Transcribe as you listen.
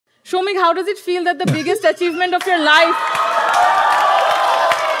Shoumik, how does it feel that the biggest achievement of your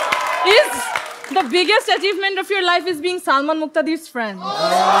life is being Salman Muqtadir's friend?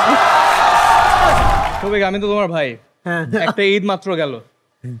 Shoumik, আমি তো তোমার ভাই। একটা ঈদ মাত্র গেল।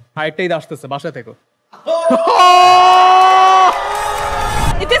 আরেকটা ঈদ আসতেছে, বাসা থেকো।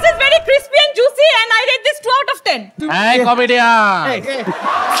 This is very crispy and juicy and I rate this 2 out of 10. Hey, comedian!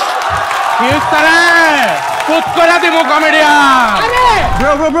 Put kora demo comedian!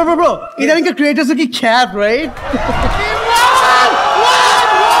 Bro. Idhanin ke creators ki cap, right?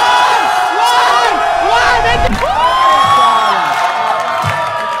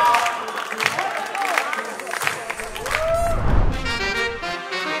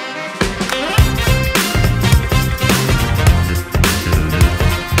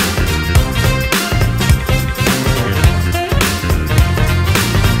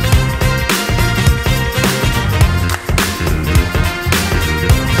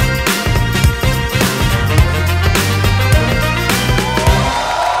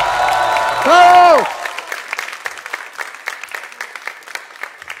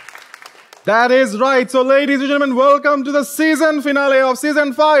 That is right. So, ladies and gentlemen, welcome to the season finale of season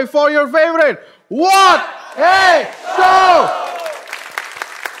 5 for your favorite What a Show!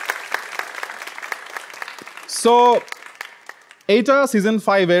 So, এইটা season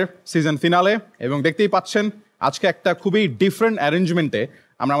 5 এর season finale এবং দেখতেই পাচ্ছেন আজকে একটা খুবই different অ্যারেঞ্জমেন্টে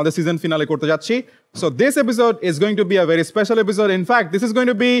আমরা আমাদের season finale করতে যাচ্ছি. So, this episode is going to be a very special episode. In fact, this is going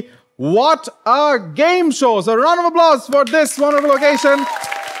to be What a Game Show. So, round of applause for this wonderful occasion.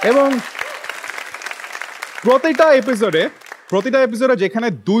 এবং প্রতিটা এপিসোডে যেখানে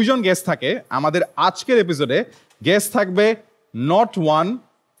 2 জন guest থাকে আমাদের আজকের এপিসোডে guest থাকবে not 1,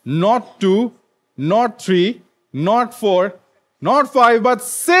 not 2, not 3, not 4, not 5 but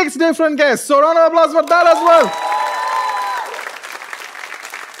 6 different guests. So round of applause for that as well.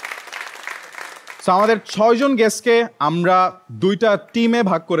 So আমাদের 6 জন গেস্টকে আমরা 2টা টিমে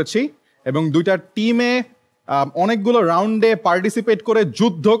ভাগ করেছি এবং 2টা টিমে অনেকগুলো রাউন্ডে পার্টিসিপেট করে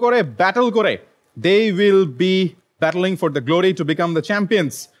যুদ্ধ করে ব্যাটল করে they will be battling for the glory to become the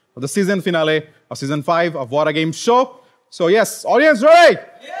champions of the season finale of season 5 of What a Game Show. So yes, audience ready?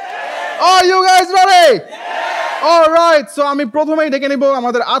 Yeah. Are you guys ready? Yeah. All right. So আমি প্রথমেই ডেকে নিব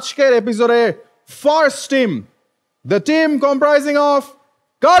আমাদের আজকের এপিসোডে first team, the team comprising of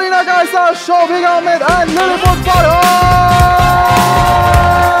Kaarina Kaisar, Shouvik and Liliput Farhan.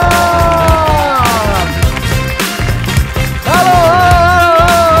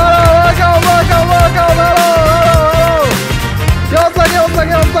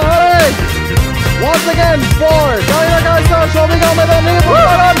 Once again for Kaarina Kaisar, Shouvik and Liliput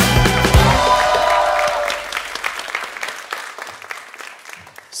Farhan.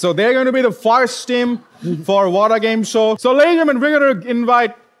 So they're going to be the first team for What a Game Show. So ladies and gentlemen, we're going to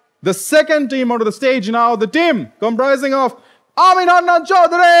invite the second team onto the stage now. The team comprising of Amin Hannan,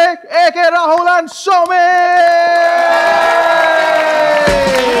 K Rahul and Shoumik.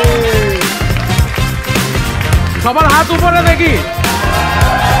 সবার হাত উপরে দেখি।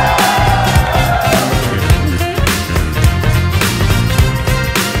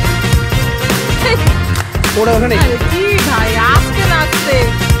 ওরা ওখানে কি ভাই আস্তে আস্তে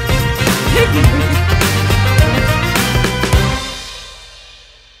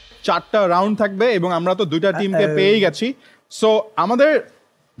 4টা রাউন্ড থাকবে এবং আমরা তো 2টা টিমকে পেয়েই গেছি। সো আমাদের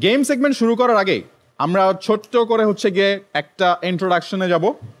গেম সেগমেন্ট শুরু করার আগে আমরা ছোট্ট করে হচ্ছে গিয়ে একটা ইন্ট্রোডাকশনে যাব।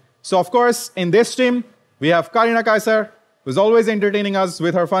 So of course in this team we have Kaarina Kaisar, who is always entertaining us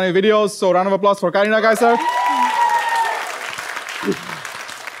with her funny videos. So round of applause for Kaarina Kaisar.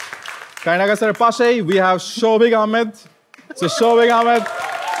 Kaarina Kaisar পাশেই we have Shouvik Ahmed. So Shouvik Ahmed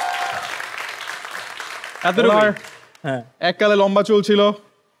এককালে লম্বা চুল ছিল,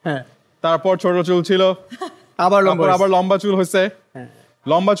 তারপর ছোট চুল ছিল, আবার লম্বা চুল হয়েছে,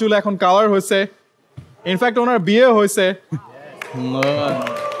 লম্বা চুল এখন কালার হয়েছে, ইনফ্যাক্ট ওনার বিয়ে হয়েছে।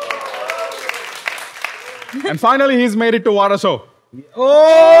 And finally, he's made it to What a Show.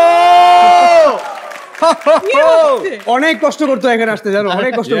 অনেক কষ্ট করতে এখানে আসতে জানো,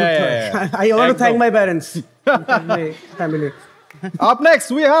 অনেক কষ্ট করতে। I want to thank my parents, my family. Up next,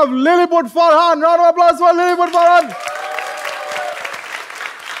 we have Liliput Farhan. Round of applause for Liliput Farhan.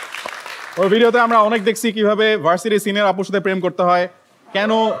 ওই ভিডিওতে আমরা অনেক দেখছি কিভাবে ভার্সিটি সিনিয়র আপুর সাথে প্রেম করতে হয়,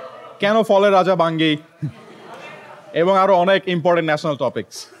 কেন ফলের রাজা বাঙ্গি এবং আরো অনেক important national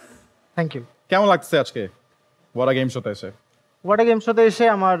topics. Thank you. কেমন লাগছে আজকে What a Game Show তে এসে? What a Game Show তে এসে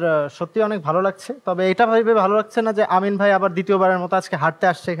আমার সত্যি অনেক ভালো লাগছে, তবে এটা ভেবে ভালো লাগছে না যে আমিন ভাই আবার দ্বিতীয়বারের মতো আজকে হাঁটতে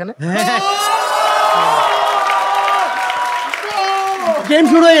আসছে এখানে। গেম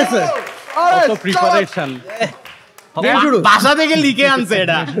শুরু হয়ে গেছে, কত প্রিপারেশন। বাসা থেকে লিখে আনছে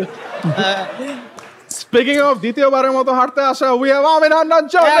এটা। Speaking of দ্বিতীয়বারের মতো হারতে আসা, we have Amin Hannan.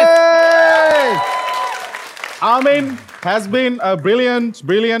 Amin has been a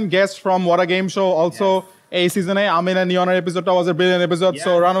brilliant guest from What a Game Show. Also, a season A, Amin and Neonar episode was a brilliant episode.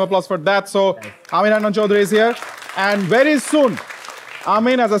 So, round of applause for that. So, Amin Hannan Chaudhary is here, and very soon,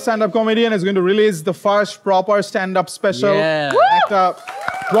 Amin, as a stand-up comedian, is going to release the first proper stand-up special.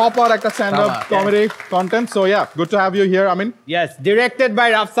 Proper stand-up comedy content. So yeah, good to have you here, Amin. Yes, directed by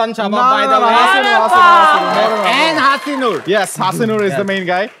Rafsan Sabab, by the way. And Hasinur. Yes, Hasinur is the main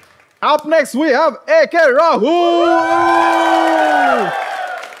guy. Up next, we have K Rahul.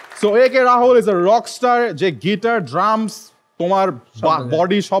 So K Rahul is a rock star. Je guitar, drums, tomar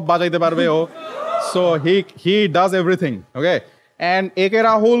body shop bajaite parbe ho. So he does everything. Okay, and K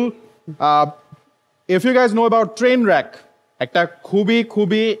Rahul, if you guys know about Trainwreck, একটা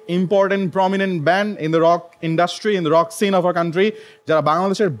খুবই important prominent band in the rock industry, in the rock scene of our country, যারা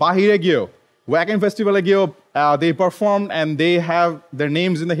বাংলাদেশের বাহিরে গিয়েও ওয়াকেন ফেস্টিভ্যালে গিয়েও দে perform and they have their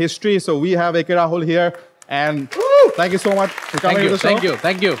names in the history. So we have K Rahul here and thank you so much for coming to the show.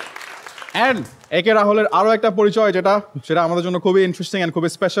 Thank you and K Rahulের আরও একটা পরিচয় সেটা আমাদের জন্য খুবই ইন্টারেস্টিং অ্যান্ড খুবই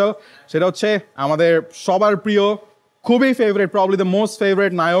special, সেটা হচ্ছে আমাদের সবার প্রিয়, খুবই favourite, probably the most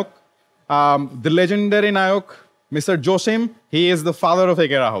favourite Naik, the legendary Naik Mr. Joshim. He is the father of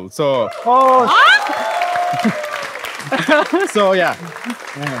K Rahul. So, so yeah.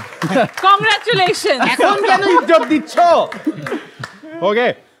 Congratulations. এখন কেন ইজ্জত দিচ্ছ?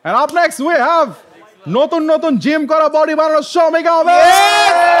 Okay. And up next we have নতুন জিম করা বডি বানানো Shoumik.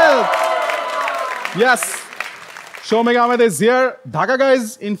 Yes. Shoumik is here. Dhaka guys,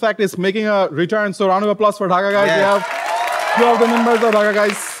 in fact, is making a return. So round of applause for Dhaka guys. We have two of the members of Dhaka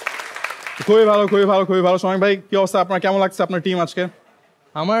guys. খুবই ভালো Shoumik ভাই, কি অবস্থা আপনার? কেমন লাগছে আপনার টিম আজকে?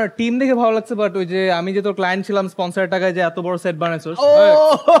 আমার টিম দেখে ভালো লাগছে, বাট ওই যে আমি যে তোর ক্লায়েন্ট ছিলাম, স্পন্সরের টাকায় যে এত বড় সেট বানাইছস।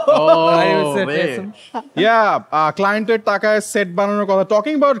 ক্লায়েন্টের টাকায় সেট বানানোর কথা,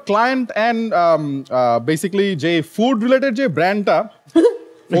 talking about client and basically যে ফুড রিলেটেড যে ব্র্যান্ডটা,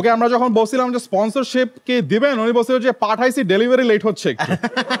 ওকে আমরা যখন বলছিলাম যে স্পন্সরশিপ কে দিবেন, উনি বলছিল যে পাঠাইছি, ডেলিভারি লেট হচ্ছে একটু।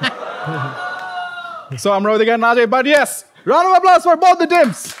 সো আমরা ওদিকে না যাই, but yes, round of applause for both the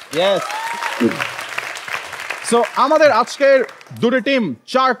teams. Yes. So আমাদের আজকের দুটো টিম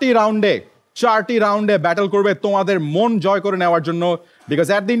চারটি রাউন্ডে ব্যাটল করবে তোমাদের মন জয় করে নেওয়ার জন্য, because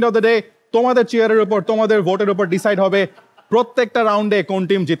at the end of the day তোমাদের চেয়ারের উপর, তোমাদের ভোটের উপর ডিসাইড হবে প্রত্যেকটা রাউন্ডে কোন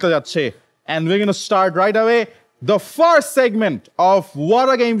টিম জিততে যাচ্ছে। And we're going to start right away. The first segment of What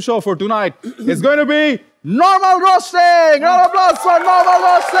a Game Show for tonight is going to be normal roasting. Round of applause for normal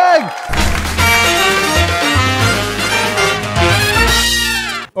roasting.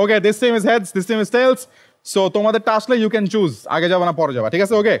 Okay, this team is heads, this team is tails. So তোমাদের টাসলে you can choose আগে যাবা না পরে যাবা, ঠিক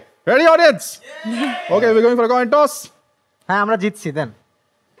আছে? Okay, ready audience? Okay, we're going for a coin toss. হ্যাঁ, আমরা জিতছি দেন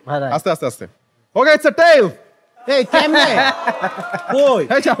আস্তে Okay, it's a tail. এই কেমনে? কই?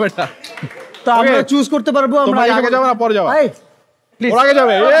 এই যাবে না, তো আমরা চুজ করতে পারবো, আমরা আগে যাবা না পরে যাবা? প্লিজ ওরা আগে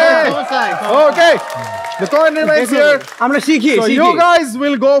যাবে। Okay, the coin remains here. আমরা শিখি। So you guys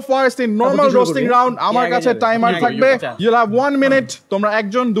will go first in normal roasting round. আমার কাছে টাইমার থাকবে, you'll have 1 minute. তোমরা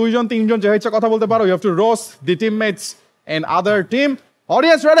একজন, দুইজন, তিনজন যে ইচ্ছা কথা বলতে পারো. You have to roast the teammates in other team.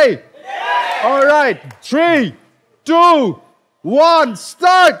 Audience ready? All right, 3, 2, 1,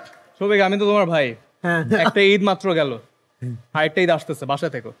 start. Shouvik, আমি তো তোমার ভাই, একটা ঈদ মাত্র গেল, আরেকটা ঈদ আসতেছে, বাসা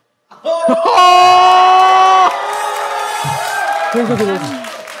থেকো।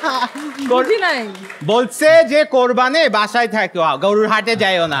 বলছে যে কোরবানে বাসায় থাকো, গরুর হাটে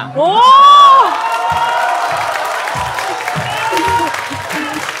যাইও না।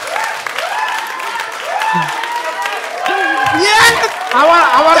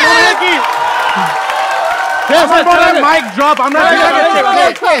 আমার মনে কি মাইক ড্রপ, আমরা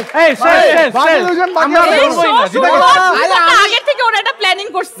আগে থেকে ওরা এটা প্ল্যানিং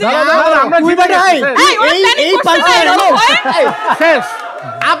করছে।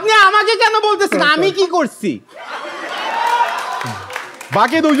 আপনি আমাকে কেন বলতেছেন? আমি কি করছি?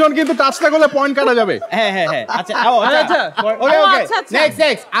 বাকি দুজন কিন্তু টাচটা করলে পয়েন্ট কাটা যাবে। হ্যাঁ। আচ্ছা,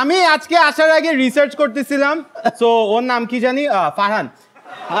 নেক্সট। আমি আজকে আসার আগে রিসার্চ করতেছিলাম, সো ওর নাম কি জানি, ফারহান।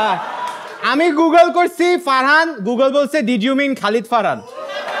 আমি গুগল করছি ফারহান, গুগল বলছে did you mean Khalid Farhan.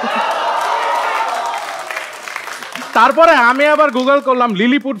 তারপরে আমি আবার গুগল করলাম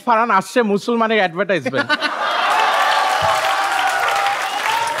লিলিপুট ফারহান, আসছে মুসলমানের অ্যাডভার্টাইজমেন্ট।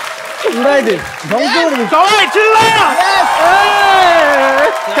 উড়াই দে, ধ্বংস করে দে। সবাই চিল্লা!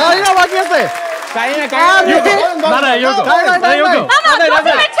 কারিনা বাকি আছে।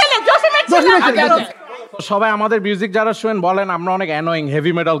 সবাই আমাদের মিউজিক যারা শুনেন বলেন আমরা অনেক অ্যানোয়িং,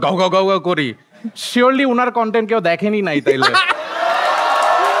 হেভি মেটাল গাও গাও গাও গাও করি, শিওরলি উনার কন্টেন্ট কেউ দেখেনি নাই তাইলে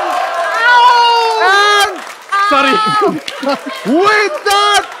sorry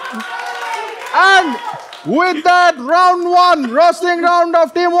With that, round one, roasting round of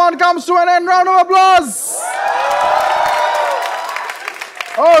Team 1 comes to an end. Round of applause.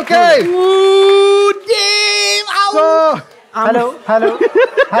 Okay. So, hello.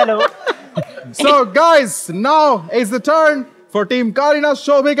 so guys, now is the turn for Team Kaarina,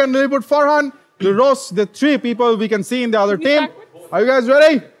 Shouvik and Liliput Farhan to roast the 3 people we can see in the other team. Are you guys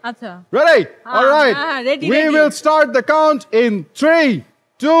ready? Acha. Ready? All right. Ready, We ready. will start the count in 3,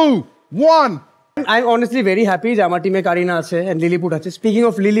 2, 1. I'm honestly very happy যে আমার টিমে কারিনা আছে and lilliput আছে। Speaking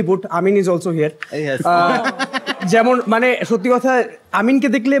of lilliput, Amin is also here. যেমন মানে সত্যি কথা আমিনকে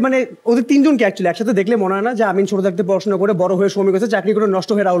দেখলে মানে ওদের 3 জনকে অ্যাকচুয়ালি একসাথে দেখলে মনে হয় না যে আমিন ছোট থাকতে পড়াশোনা করে বড় হয়ে শৌমিক হয়েছে, চাকরি করে নষ্ট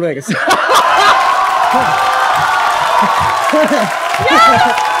হয়ে রাহুল হয়ে গেছে।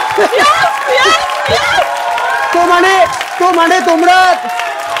 তো মানে তোমরা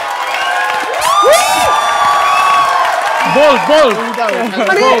বল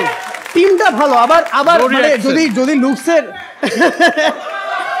মানে টিমটা ভালো, আবার মানে যদি লুকসের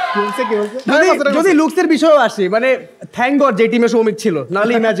যদি লুকসের বিষয় আসে মানে থ্যাংক গড যে টিমে সৌমিক ছিল,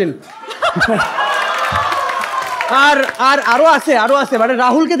 নাহলে ইমাজিন। আর আরো আছে মানে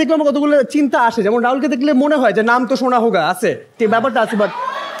রাহুলকে দেখলে আমার কতগুলো চিন্তা আসে, যেমন রাহুলকে দেখলে মনে হয় যে নাম তো শোনা হোগা আছে, ব্যাপারটা আছে, বাট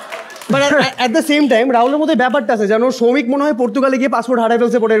মানে এট দ্য সেম টাইম রাহুলের মধ্যে ব্যাপারটা আছে যেন সৌমিক মনে হয় পর্তুগালে গিয়ে পাসপোর্ট হারাই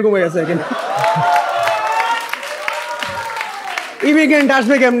ফেলছে, পরে এরকম হয়ে গেছে। ইমিগ্রেন্ট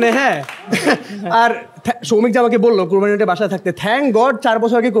আসবে কেমনে? হ্যাঁ। আর সৌমিক যে আমাকে বললো কোরবানিতে বাসায় থাকতে, থ্যাংক গড 4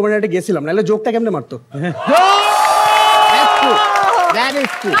 বছর আগে কোরবানিতে গেছিলাম, নাহলে জোকটা কেমনে মারতো।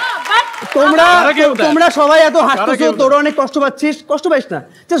 তোমরা সবাই এত হাসতেছো, তোরা অনেক কষ্ট পাচ্ছিস, কষ্ট পাইস না,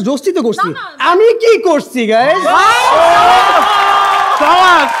 জাস্ট দোস্তি তো করছি। আমি কি করছি গাইস?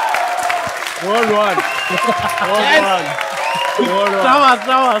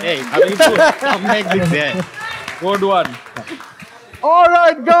 All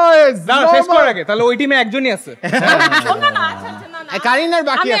right, guys. শেষ করার আগে তাহলে ওই টিমে একজনই আছে। কারিনার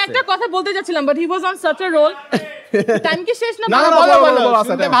বাকি আমি আছে। একটা কথা বলতে যাচ্ছিলাম, but he was on such a role. Time কি শেষ না? বলো,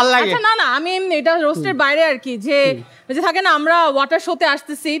 শুনতে ভালো লাগে। আচ্ছা না আমি এটা রোস্টের বাইরে আর কি, যে থাকে না আমরা ওয়াটার শোতে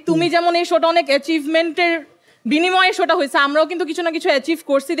আসতেছি, তুমি যেমন এই শোটা অনেক অ্যাচিভমেন্টের বিনিময়ে শোটা হয়েছে, আমরাও কিন্তু কিছু না কিছু অ্যাচিভ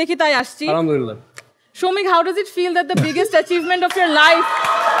করছি দেখি তাই আসছি। আলহামদুলিল্লাহ। Shoumik, how does it feel that the biggest achievement of your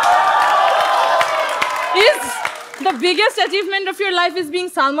life is being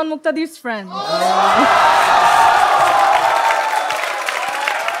Salman Muqtadir's friend?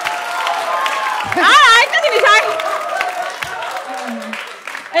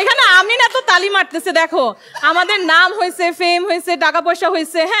 এখানে আমিন এত তালি মারতেছে, দেখো আমাদের নাম হয়েছে, ফেম হয়েছে, টাকা পয়সা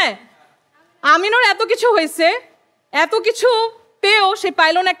হয়েছে, হ্যাঁ আমিনোর এত কিছু হয়েছে, এত কিছু পেও সে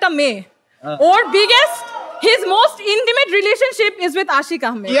পাইল না একটা মেয়ে। Or his most intimate relationship is with Ashik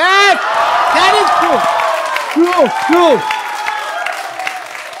Ahmed. Yes, that is true.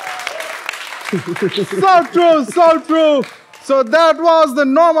 So true. So that was the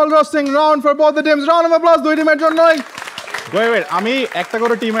normal roasting round for both the teams. Round of applause, 2 টিমের জন্যই। Wait, আমি একটা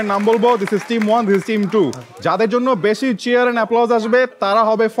করে টিমের নাম বলবো। This is team 1, this is team 2. যাদের জন্য বেশি cheer and applause আসবে তারা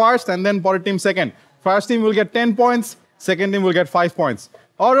হবে first and then পরের team second. First team will get 10 points, second team will get 5 points.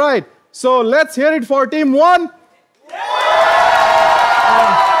 All right. So let's hear it for team 1.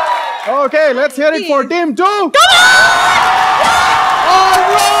 Okay, let's hear it for team 2. Come on! All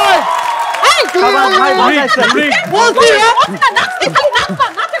right. Hey,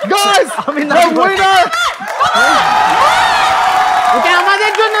 guys, the winner. এটা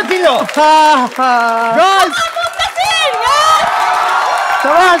আমাদের জন্য ছিল।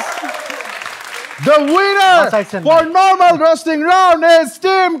 Guys, the winner for normal roasting round is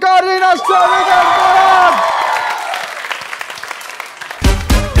Team Kaarina, Shoumik and Farhan.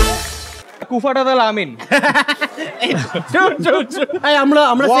 কুফাটা তাহলে আমিন।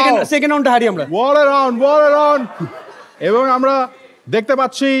 আমরা second রাউন্ডে হারি আমরা। What a round. এবং আমরা দেখতে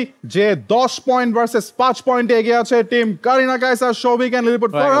পাচ্ছি যে 10 পয়েন্ট ভার্সেস 5 পয়েন্টে এগিয়ে আছে team Kareena Kaiser, Shouvik and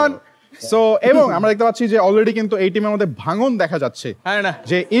lilliput Farhan. So এবং আমরা দেখতে পাচ্ছি যে অলরেডি কিন্তু এই টিমের মধ্যে ভাঙন দেখা যাচ্ছে। হ্যাঁ না,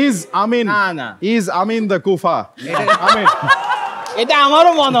 যে ইজ আমিন দ্য কুফা। আমিন, এটা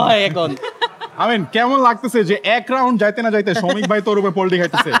আমারও মনে হয় এখন। আমিন কেমন লাগতেছে যে এক রাউন্ড যাইতে না যাইতে শৌমিক ভাই তোর উপরে পোল্টি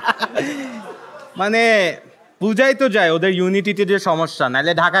খাইতেছে? মানে বুঝাই তো যায় ওদের ইউনিটিতে যে সমস্যা,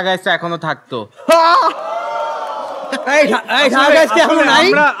 নাহলে ঢাকা গাইছে এখনো থাকতো।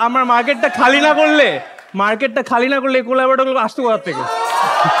 আমরা মার্কেটটা খালি না করলে কোলাবরেটর আসতে কোথা থেকে?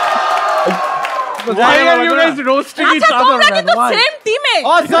 Why are you guys roasting each আচ্ছা other? তোমরা কিন্তু সেম টিমে।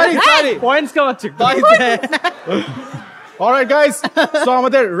 ও sorry Points কামাচ্ছি। Alright guys, so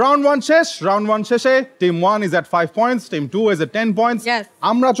আমাদের round 1 শেষ, round 1 শেষে team 1 is at 5 points, team 2 is at 10 points. Yes.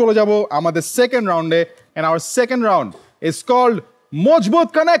 আমরা চলে যাব আমাদের second round A, and our second round is called Mojbut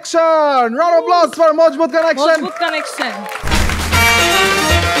Connnection. Round of applause for Mojbut Connnection. Mojbut Connnection.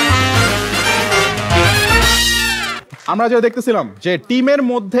 আমরা যেটা দেখতেছিলাম যে টিমের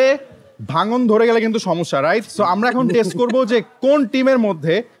মধ্যে ভাঙন ধরে গেলে কিন্তু সমস্যা, রাইট? সো আমরা এখন টেস্ট করব যে কোন টিমের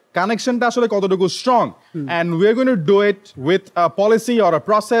মধ্যে কানেকশনটা আসলে কতটুকু strong, and we're going to do it with a policy or a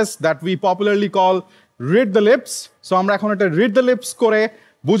process that we popularly call read the lips. So আমরা এখন একটা read the lips করে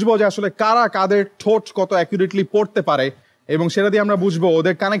বুঝবো যে আসলে কারা কাদের ঠোঁট কত অ্যাকুরেটলি পড়তে পারে, এবং সেটা দিয়ে আমরা বুঝবো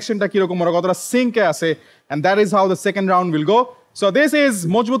ওদের কানেকশনটা কিরকম, ওরা কতটা সিঙ্কে আছে, and that is how the second round will go. So this is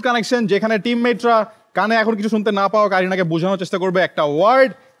Mojbut Connnection, যেখানে টিমমেটরা কানে এখন কিছু শুনতে না পাওয়া কারিনাকে বোঝানোর চেষ্টা করবে একটা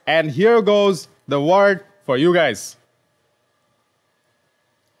word, and here goes the word for you guys.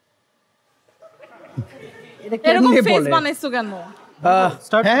 এরকম ফেস বানাইছো কেন?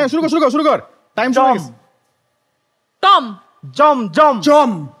 হ্যাঁ শুরু কর টাইম শুরু হয়ে গেছে। টম জম জম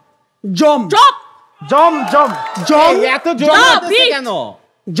জম জম ড্রপ জম জম জম এত জোর না, করতেছে beat. কেন?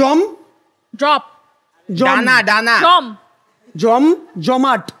 জম ড্রপ জম ডানা ডানা জম জম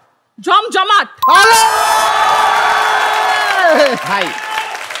জমাট জমাট ভাই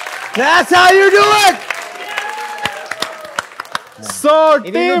That's how you do it. So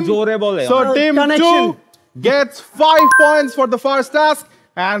এটা team জোরে বলে So team Connection. 2 gets 5 points for the first task,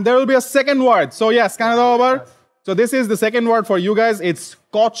 and there will be a second word. So yes, kind of over. So this is the second word for you guys. It's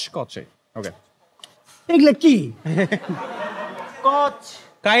koche. Okay. এগুলা কি? কচ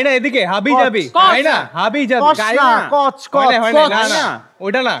কাইনা এদিকে হাবি যাবি, কচ। কাইনা হাবি যাবি, কচ না কচ কচ হয় না, না না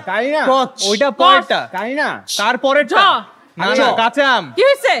ওইটা না, কাইনা কচ ওইটা পরেরটা, কাইনা তারপরেরটা না না কাঁচা আম। কি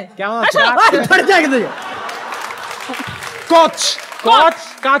হইছে? কেমন আচ্ছা, আছে? ধরে জায়গা থেকে কচ কচ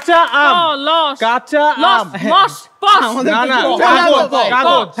কাঁচা আম, লস কাঁচা লস আম, মস পস না না কাগজ,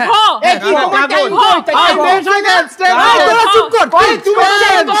 কাগজ, এই কি তোমার টাইম কই? টাইম বেশ হয়ে গেছে। তোরা চুপ কর ওই তুমি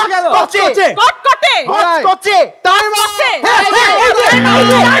কচে কটকটে কচে টাইম আছে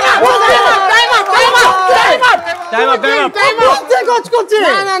টাইম আপ কচ কচে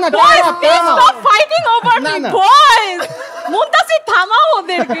না না boys please stop fighting over me boys Muntasir থামাও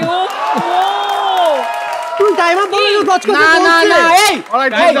ওদেরকে ও তুই টাইম আপ বলে কচ কচে না এই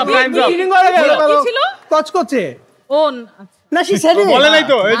Alright, Time's up, time's up. Cheating করে গেল কি ছিল কচ কচে ও না সে সেরে বলে নাই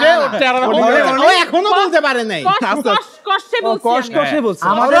তো এই যে চেহারা ও এখনো বলতে পারে নাই কষ্টে বলছি কচ আমি। কচে বলছে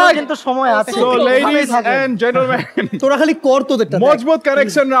আমাদের কিন্তু সময় আছে So ladies and gentlemen, তোরা খালি কর তোদেরটা Mojbut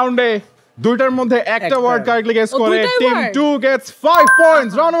Connnection round-এ দুইটার মধ্যে একটা ওয়ার্ড কারেক্টলি গেস করে দুইটাই team word? 2 gets 5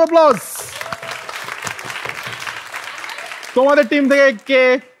 points. Round of applause. তোমাদের টিম থেকে কে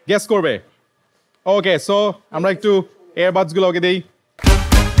গেস করবে? ওকে, সো আমরা একটু এয়ারবাডস গুলো ওকে দেই।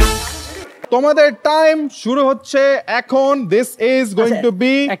 তোমাদের টাইম শুরু হচ্ছে এখন। This is going to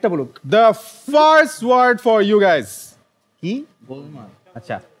B একটা বলুক the first word for you guys. কি গোলমাল?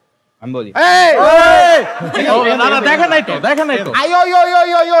 আচ্ছা আমি বলি না না দেখা নাই তো আয়ো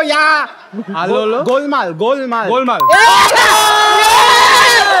ইয়া আলো গোলমাল গোলমাল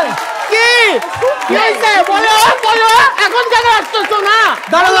কি হইছে বলো এখন কেন আসছো না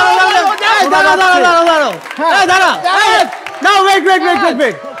দাঁড়াও না ওয়েট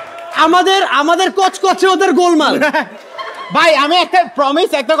আমাদের কচ কচে ওদের গোলমাল ভাই আমি একটা প্রমিস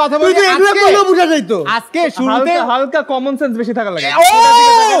একটা কথা তুই বলি তো এগুলো বললেও বোঝা যাইতো আজকে শুরুতে হালকা কমন সেন্স বেশি থাকা লাগে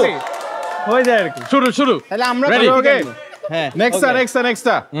হয়ে যায় আর কি শুরু তাহলে আমরা Ready? Okay. হ্যাঁ নেক্সট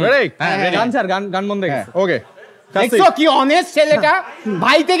রেডি? গান স্যার গান বন্ধ হয়ে গেছে ওকে, দেখছো কি অনেস্ট ছেলেটা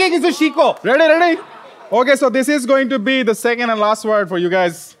ভাই থেকে কিছু শিখো ready? Okay, so this is going to be the second and last word for you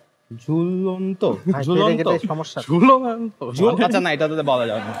guys. ঝুলন্ত সমস্যা আচ্ছা না এটা তো বলা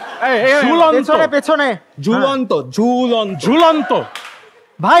যাবে না পেছনে পেছনে ঝুলন্ত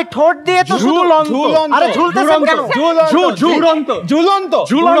ভাই ঠোঁট দিয়ে তো শুধু আরে ঝুলতেছেন কেন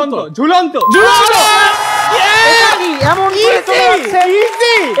ঝুলন্ত এটা কি এমন করে চলে যাচ্ছে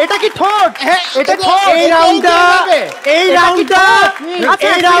এটা কি ঠোঁট এটা ঠোঁট এই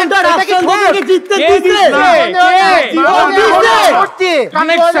রাউন্ডটা রাফসান থেকে জিততে দিতে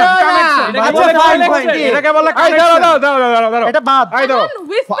কানেকশন এটাকে বলে দাঁড়াও। এটা বাদ এই দাও।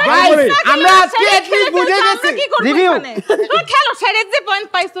 ভাই, আমরা আজকে at least বুঝে গেছি। Review. খেলো সেরে যে পয়েন্ট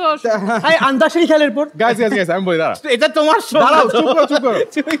পাইছো এই আন্দাশরি খেলের পর Guys, আমি বলি দাঁড়া। এটা তোমার দাঁড়াও, চুপ করো।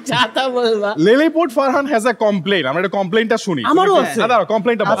 তুমি চাতা বলবা lilliput Farhan has a complaint. আমরা এটা কমপ্লেইনটা শুনি। আমারও আছে। দাঁড়াও,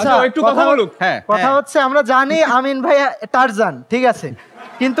 কমপ্লেইনটা বলো। আচ্ছা, একটু কথা বলুক। হ্যাঁ। কথা হচ্ছে আমরা জানি আমিন ভাই টারজান ঠিক আছে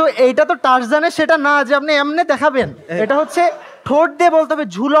কিন্তু এইটা তো টারজানের সেটা না যে আপনি এমনি দেখাবেন এটা হচ্ছে ঠোঁট দিয়ে বলতে হবে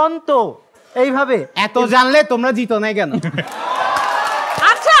ঝুলন্ত এইভাবে এত জানলে তোমরা জিতো নাই কেন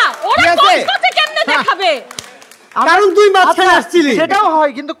আচ্ছা ওরা ঠিক আছে। কষ্ট কেমনে দেখাবে কারণ তুই মাঝখানে আসছিলি। সেটাও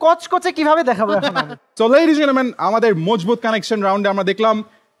হয়, কিন্তু কচকচে কিভাবে দেখাবো এখন আমি? So ladies and gentlemen, আমাদের মজবুত কানেকশন রাউন্ডে আমরা দেখলাম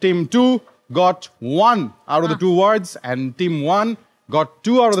team 2 got 1 out of the 2 words and team 1 got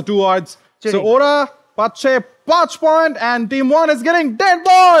 2 out of the 2 words. So ওরা পাচ্ছে 5 point and team 1 is getting 10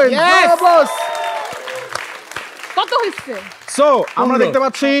 points. Yes! কত হইছে? So আমরা দেখতে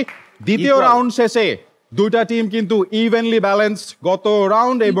পাচ্ছি দ্বিতীয় রাউন্ড শেষে দুইটা টিম কিন্তু ইভেনলি ব্যালেন্সড। গত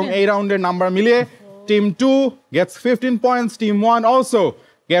রাউন্ড এবং এই রাউন্ডের নাম্বার মিলিয়ে team 2 gets 15 points, team 1 also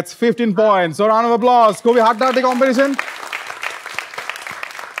gets 15 points. So round of applause. খুবই হাড্ডাহাড্ডি কম্পিটিশন।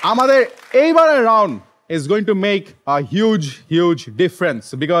 আমাদের এইবারের round is going to make a huge difference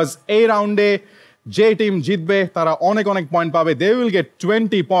because এই রাউন্ডে যে টিম জিতবে তারা অনেক পয়েন্ট পাবে, they will get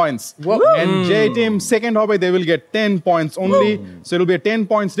 20 points and যে টিম সেকেন্ড হবে they will get 10 points only. So it will be a 10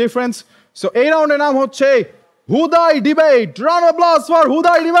 points difference. So এই রাউন্ডের নাম হচ্ছে হুদাই debate. Round of applause for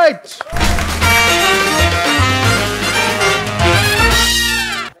হুদাই ডিবেট।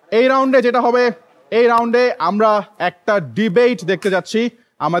 এই রাউন্ডে যেটা হবে, এই রাউন্ডে আমরা একটা ডিবেট দেখতে যাচ্ছি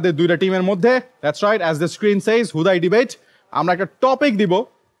আমাদের দুইটা টিমের মধ্যে। That's right, as the screen সেজ হুদাই ডিবেট। আমরা একটা টপিক দিব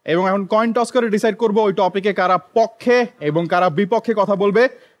এবং এখন কয়েন টস করে ডিসাইড করব ওই টপিকে কারা পক্ষে এবং কারা বিপক্ষে কথা বলবে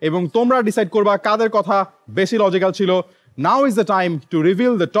এবং তোমরা ডিসাইড করবা কাদের কথা বেশি লজিক্যাল ছিল। Now is the time to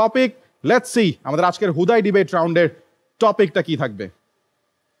reveal the topic. Let's see আমাদের আজকের হুদাই ডিবেট রাউন্ডের টপিকটা কি থাকবে।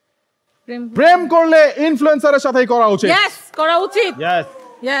 প্রেম করলে ইনফ্লুয়েন্সারের সাথেই করা উচিত। ইয়েস, করা উচিত।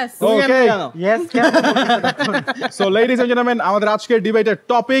 Yes. Okay. Yes, So ladies and gentlemen, আমাদের আজকের ডিবেটের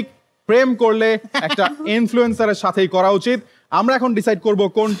টপিক প্রেম করলে একটা ইনফ্লুয়েন্সারের সাথেই করা উচিত। আমরা এখন ডিসাইড করব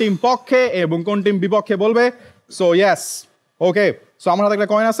কোন টিম পক্ষে এবং কোন টিম বিপক্ষে বলবে। সো ইয়েস, ওকে। সো আমার হাতে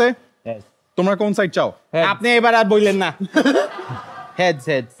একটা কয়েন আছে, তোমরা কোন সাইড চাও? আপনি এবার আর বললেন না। হেডস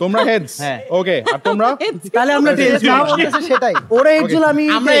তোমরা হেডস? ওকে। আর তোমরা? তাহলে আমরা টেলস যা বলতেছে সেটাই। ওরা হেডস আমি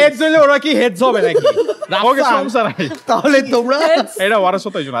আমরা হেডস হইলে ওরা কি হেডস হবে নাকি? ওকে, সমস্যা নাই। তাহলে তোমরা এটা ওয়ারের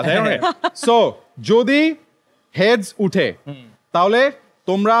সাথে জন্য আছে। সো যদি হেডস উঠে তাহলে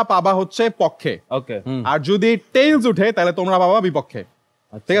তোমরা পাবা হচ্ছে পক্ষে, ওকে। আর যদি টেইলস উঠে তাহলে তোমরা পাবা বিপক্ষে।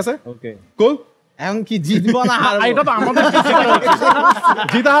 ঠিক আছে? ওকে। কুল? এখন কি জিতবো না হারবো? এটা তো আমাদের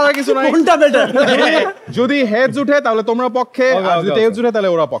জিতা হারার কিছু নাই। কোনটা বেটার? যদি হেডস উঠে তাহলে তোমরা পক্ষে, আর যদি টেইলস উঠে তাহলে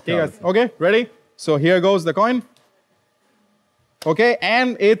ওরা পক্ষে। ঠিক আছে। ওকে, ready? So here goes the coin. Okay,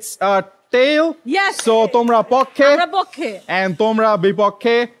 and it's a tail. Yes. So তোমরা পক্ষে আমরা পক্ষে। এন্ড তোমরা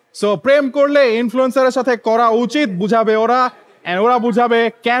বিপক্ষে। সো প্রেম করলে ইনফ্লুয়েন্সারের সাথে করা উচিত বুঝাবে ওরা, এন্ড ওরা বুঝাবে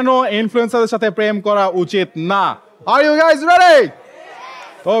কেন ইনফ্লুয়েন্সারের সাথে প্রেম করা উচিত না। Are you guys ready?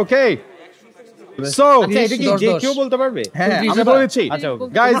 Okay. So এটা কি যে কেউ বলতে পারবে? আমি বলে দিচ্ছি। আচ্ছা,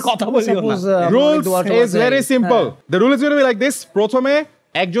 গাইজ, কথা বলিও না। Rules is very simple. The rule is going to be like this. প্রথমে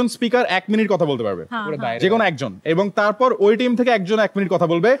একজন স্পিকার 1 মিনিট কথা বলতে পারবে, যে কোনো একজন, এবং তারপর ওই টিম থেকে একজন 1 মিনিট কথা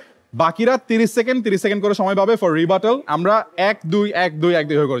বলবে, বাকিরা 30 সেকেন্ড করে সময় পাবে ফর রিবাটল। আমরা 1-2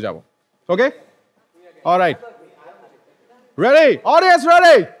 হয়ে করে যাব। ওকে, alright, ready? Audience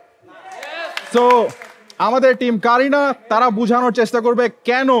ready? So আমাদের টিম কারিনা তারা বোঝানোর চেষ্টা করবে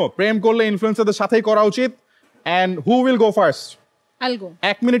কেন প্রেম করলে ইনফ্লুয়েন্সারদের সাথেই করা উচিত। And who will go first? I'll go.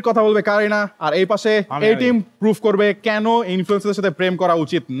 1 minute কথা বলবে কারিনা, আর এই পাশে এই টিম প্রুফ করবে কেন ইনফ্লুয়েন্সারদের সাথে প্রেম করা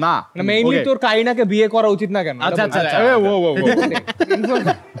উচিত না। মেইনলি তোর কারিনাকে বিয়ে করা উচিত না কেন? আচ্ছা।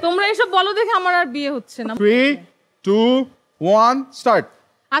 তোমরা এসব বলো দেখে আমার আর বিয়ে হচ্ছে না। 3, 2, 1 স্টার্ট।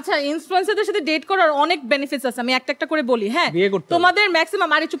 আচ্ছা, ইনফ্লুয়েন্সারদের সাথে ডেট করার অনেক বেনিফিটস আছে, আমি একটা করে বলি। হ্যাঁ, বিয়ে করতে হবে। তোমাদের ম্যাক্সিমাম,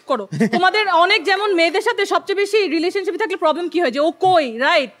 আরে চুপ করো, তোমাদের অনেক, যেমন মেয়েদের সাথে সবচেয়ে বেশি রিলেশনশিপে থাকলে প্রবলেম কি হয় যে ও কই,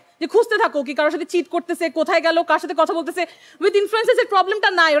 রাইট, যে খুঁজতে থাকো কি কারোর সাথে চিট করতেছে, কোথায় গেল, কার সাথে কথা বলতেছে। উইথ ইনফ্লুয়েন্সার্স এর প্রবলেমটা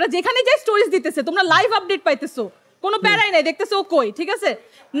নাই, ওরা যেখানে যায় স্টোরিজ দিতেছে, তোমরা লাইভ আপডেট পাইতেছো, কোনো প্যারাই নাই, দেখতেছো ও কই। ঠিক আছে।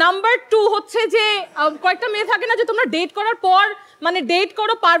 নাম্বার 2 হচ্ছে যে কয়েকটা মেয়ে থাকে না যে তোমরা ডেট করার পর, মানে ডেট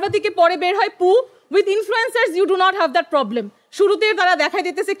করো পার্বতীকে, পরে বের হয় পু। With influencers you do not have that problem. শুরুতে তারা দেখাই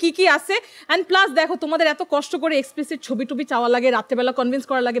দিতেছে কি আছে, এন্ড প্লাস দেখো তোমাদের এত কষ্ট করে এক্সপ্লিসিট ছবি টবি চাওয়া লাগে, রাত্রেবেলা কনভিন্স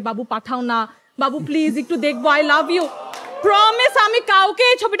করা লাগে, বাবু পাঠাও না, বাবু প্লিজ একটু দেখবো, আই লাভ ইউ, প্রমিস আমি কাউকে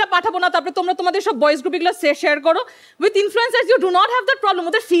এই ছবিটা পাঠাবো না। তারপরে তোমরা তোমাদের সব বয়েজ গ্রুপ এগুলো শেয়ার করো। With influencers you do not have that problem,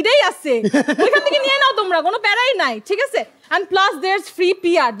 ওদের ফিডেই আছে, ওইখান থেকে নিয়ে নাও তোমরা, কোনো প্যারাই নাই। ঠিক আছে। And plus there is free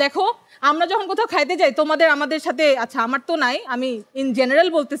PR. দেখো আমরা যখন কোথাও খাইতে যাই তোমাদের আমাদের সাথে, আচ্ছা আমার তো নাই, আমি ইন জেনারেল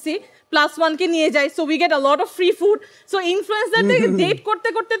বলতেছি, +1 কে নিয়ে যাই, so we get a lot of free food. So ইনফ্লুয়েন্সারদের date করতে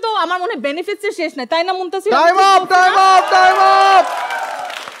করতে তো আমার মনে হয় বেনিফিটস এর শেষ নাই, তাই না Muntasir? Time up.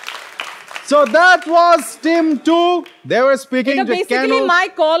 So that was team 2. They were speaking এটা to basically Kano. My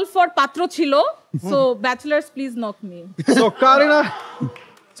call for পাত্র ছিল। So bachelors please knock me.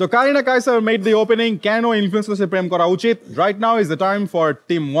 So Kaarina Kaisar made the opening. Kano influencer se prem kora uchit. Right now is the time for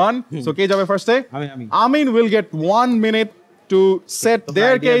team 1. So কে যাবে ফার্স্টে? আমি। Amin will get 1 minute to set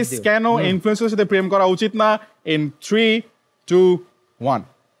their case কেন ইনফ্লুয়েন্সারের সাথে প্রেম করা উচিত না in 3 2 1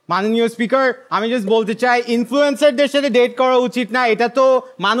 মাননীয় speaker, আমি জাস্ট বলতে চাই ইনফ্লুয়েন্সারদের সাথে ডেট করা উচিত না, এটা তো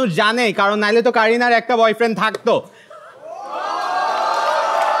মানুষ জানে, কারণ নাইলে তো কারিনার একটা বয়ফ্রেন্ড থাকতো।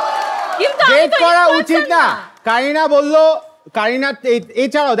 ডেট করা উচিত না। কারিনা বললো, কারিনা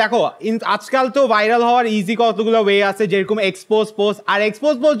এছাড়াও দেখো আজকাল তো ভাইরাল হওয়ার ইজি কতগুলো ওয়ে আছে, যেরকম এক্সপোজ পোস্ট, আর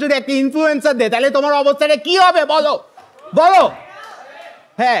এক্সপোজ পোস্ট যদি একটা ইনফ্লুয়েন্সার দেয় তাহলে তোমার অবস্থাটা কি হবে বলো বলো।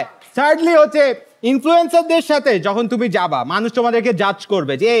 হ্যাঁ, থার্ডলি হচ্ছে ইনফ্লুয়েন্সারদের সাথে যখন তুমি যাবা মানুষ তোমাদেরকে জাজ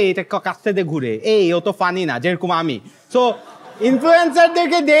করবে যে এই এটা কাছতে দিয়ে ঘুরে, এই ও তো ফানি না, যেরকম আমি। সো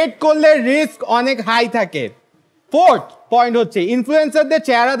ইনফ্লুয়েন্সারদেরকে ডেট করলে রিস্ক অনেক হাই থাকে। ফোর্থ পয়েন্ট হচ্ছে ইনফ্লুয়েন্সারদের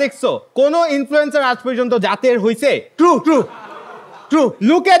চেহারা দেখছো? কোন ইনফ্লুয়েন্সার আজ পর্যন্ত জাতের হইছে? True true true.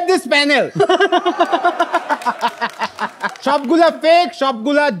 Look at this panel, সবগুলা ফেক,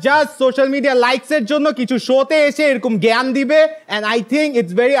 সবগুলা জাস্ট সোশ্যাল মিডিয়া লাইকস এর জন্য কিছু শোতে এসে এরকম জ্ঞান দিবে। And I think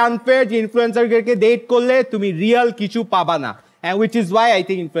it's very unfair যে ইনফ্লুয়েন্সারদেরকে ডেট করলে তুমি রিয়েল কিছু পাবা না, and which is why I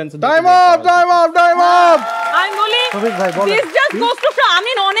think influencer time up আমি বলি this just goes to show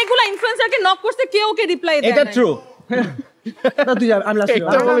আমিন অনেকগুলো ইনফ্লুয়েন্সারকে নক করতে কেউ ওকে রিপ্লাই দেয় না। এটা ট্রু। না তুই আমি লাস্ট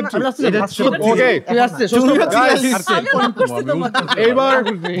okay আমি নক করতে তোমাকে। এবার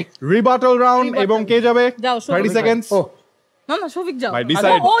রিবাটল রাউন্ড এবং কে যাবে? যাও, 30 seconds না না শোভিক যাও। By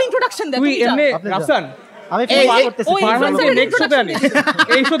decide. ও ইন্ট্রোডাকশন দেয়। তুই তুমি যাও। এমনি রাফসান আমি এই করতেছি। ও ফারহানকে influencer নেক্সট শোতে আনি,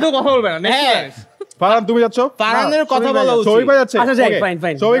 এই শোতেও কথা বলবে না, হ্যাঁ, ফারহান তুমি যাচ্ছ? ফারহানের কথা বলা উচিত। সৌভিক ভাই যাচ্ছে? আচ্ছা, যাই, Okay. fine,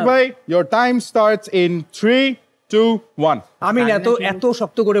 fine. সৌভিক ভাই, your time starts in 3 2 1 আমি এত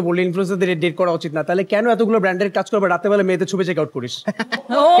শক্ত করে বলি ইনফ্লুয়েন্সারদের ডেট করা উচিত না, তাহলে কেন এতগুলো ব্র্যান্ডের কাজ করবে, রাতে বেলা মেয়েদের ছবি চেক আউট করিস?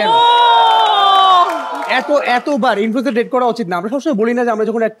 এতবার ইনফ্লুয়েন্সার ডেট করা উচিত না। আমরা সবসময় বলি না যে আমি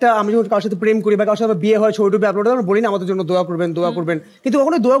যখন কারোর সাথে প্রেম করি বা কারোর সাথে বিয়ে হয়, ছবি টবি আপলোড আমরা বলি না আমাদের জন্য দোয়া করবেন, কিন্তু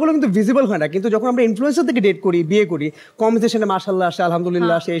কখনো দোয়াগুলো কিন্তু ভিজিবল হয় না। কিন্তু যখন আমরা ইনফ্লুয়েন্সার থেকে ডেট করি, বিয়ে করি, কনভারসেশনে মাশাআল্লাহ আসে,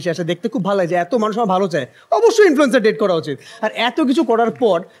 আলহামদুলিল্লাহ আসে, এসে আসে, দেখতে খুব ভালো লাগে যে এত মানুষ আমার ভালো চায়, অবশ্যই ইনফ্লুয়েন্সার ডেট করা উচিত। আর এত কিছু করার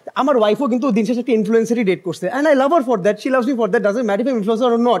পর আমার ওয়াইফও কিন্তু দিন শেষে একটা ইনফ্লুয়েন্সারই ডেট করছে, and I love her for that, she loves me for that, doesn't matter if influencer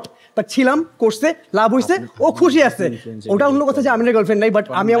or not, but ছিলাম, করছে, লাভ হইছে, ও খুশি আছে। ওটা অন্য কথা যে আমিনের গার্লফ্রেন্ড নাই, বাট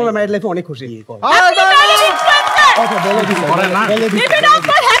আমি আমার ম্যারিড লাইফে অনেক খুশি।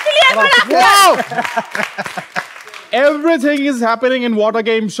 Everything is happening in What a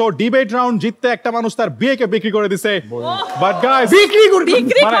Game Show. Debate round জিততে একটা মানুষ তার বিয়েকে বিক্রি করে দিছে। But guys, বিক্রি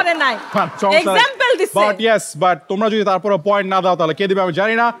করে নাই, এক্সাম্পল দিছে। But yes, but তোমরা যদি তারপরে পয়েন্ট না দাও তাহলে কে দিবে আমি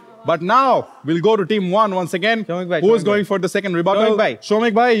জানি না। But now we'll go to team 1 once again. Who is going for the second rebuttal?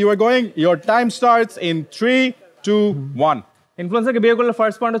 Shoumik bhai, you are going. Your time starts in 3 2 1 ইনফ্লুয়েন্সারকে বিয়ে করলে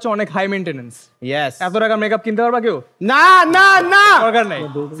ফার্স্ট পয়েন্ট হচ্ছে অনেক হাই মেইনটেনেন্স। ইয়েস। এত টাকা মেকআপ কিনতে পারবা কেউ? না না না, দরকার নাই।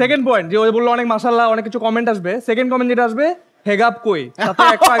 সেকেন্ড পয়েন্ট যে ওই বললো অনেক মাশাআল্লাহ, অনেক কিছু কমেন্ট আসবে, সেকেন্ড কমেন্ট যেটা আসবে হেগাপ কই, তাতে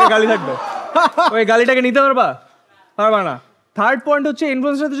একটা আগে গালি থাকবে, ওই গালিটাকে নিতে পারবা না। থার্ড পয়েন্ট হচ্ছে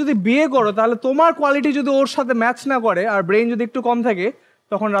ইনফ্লুয়েন্সার সাথে যদি বিয়ে করো তাহলে তোমার কোয়ালিটি যদি ওর সাথে ম্যাচ না করে আর ব্রেইন যদি একটু কম থাকে,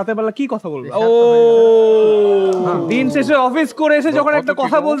 তখন রাতের বেলা কি কথা বলবে? দিন শেষে অফিস করে এসে যখন একটা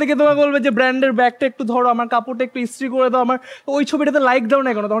কথা বলতে গিয়ে তোমাকে বলবে যে ব্র্যান্ডের ব্যাগটা একটু ধরো, আমার কাপড়টা একটু ইস্ত্রি করে দাও, আমার ওই ছবিটাতে লাইক দাও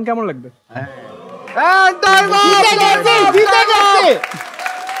না কেন, তখন কেমন লাগবে?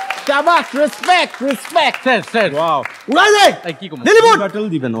 শাবাশ, রেসপেক্ট। Wow.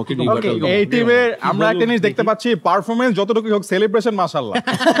 এই টিমের আমরা একটা জিনিস দেখতে পাচ্ছি, পারফরম্যান্স যতটুকু হোক সেলিব্রেশন মাশাআল্লাহ।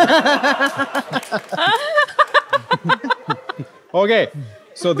 Okay,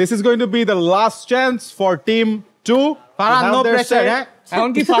 so this is going to be the last chance for team 2. Farhan, no pressure. হ্যাঁ, এখন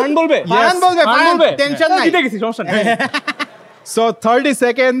কি ফারহান বলবে? ফারহান বলবে, টেনশন নাই। জিতে গেছি, সমস্যা নেই। So 30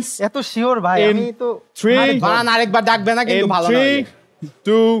 seconds. এত শিওর ভাই, In আমি তো 3 ফারহান আরেকবার ডাকবে না কিন্তু in ভালো 3 না।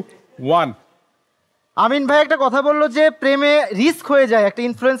 2 1 আমিন ভাই একটা কথা বললো যে প্রেমে রিস্ক হয়ে যায়, একটা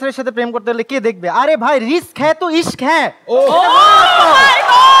ইনফ্লুয়েন্সারের সাথে প্রেম করতে হলে কে দেখবে? আরে ভাই, রিস্ক হ্যাঁ তো ইশক হ্যাঁ।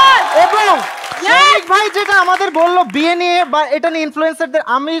 এবং সৌমিক ভাই যেটা আমাদের বললো বিয়ে নিয়ে বা এটা নিয়ে ইনফ্লুয়েন্সারদের,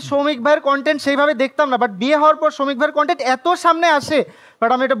 আমি সৌমিক ভাইয়ের কন্টেন্ট সেইভাবে দেখতাম না, বাট বিয়ে হওয়ার পর সৌমিক ভাইয়ের কন্টেন্ট এত সামনে আসে, বাট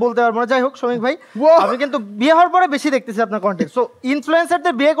আমি এটা বলতে পারবো না। যাই হোক সৌমিক ভাই, আমি কিন্তু বিয়ে হওয়ার পরে বেশি দেখতেছি আপনার কন্টেন্ট। সো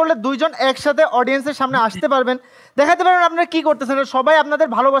ইনফ্লুয়েন্সারদের বিয়ে করলে দুইজন একসাথে অডিয়েন্সের সামনে আসতে পারবেন, দেখাতে পারবেন আপনারা কি করতেছেন, সবাই আপনাদের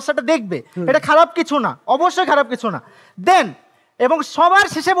ভালোবাসাটা দেখবে, এটা খারাপ কিছু না, অবশ্যই খারাপ কিছু না। দেন এবং সবার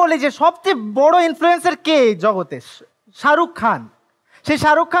শেষে বলি যে সবচেয়ে বড় ইনফ্লুয়েন্সার কে জগতে? শাহরুখ খান। সেই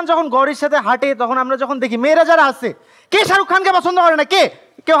শাহরুখ খান যখন গৌরীর সাথে হাঁটে, তখন আমরা যখন দেখি মেয়েরা যারা আছে, কে শাহরুখ খানকে পছন্দ করে না?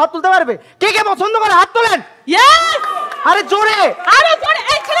 কেউ হাত তুলতে পারবে? কে পছন্দ করে হাত তোলেন? আরে জোরে,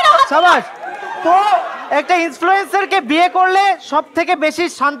 সাবাস। তো একটা ইনফ্লুয়েন্সারকে বিয়ে করলে সব থেকে বেশি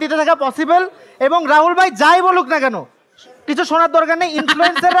শান্তিতে থাকা পসিবল। এবং রাহুল ভাই যাই বলুক না কেন, কিছু শোনার দরকার নেই।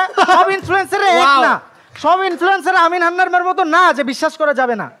 ইনফ্লুয়েন্সাররা সব ইনফ্লুয়েন্সাররা এক না, সব ইনফ্লুয়েন্সার আমিন হান্নার মতো না যে বিশ্বাস করা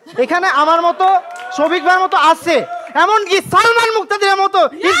যাবে না। এখানে আমার মতো, শৌভিক ভাইয়ের মতো আছে, এমনকি সালমান মুক্তাদিরের মতো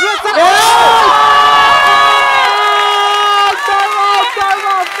ইনফ্লুয়েন্সার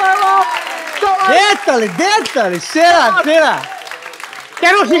সেরা সেরা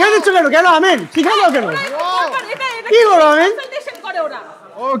কেন শিখা দিচ্ছ কেন কেন আমিন শিখা দাও কেন কি করো আমিন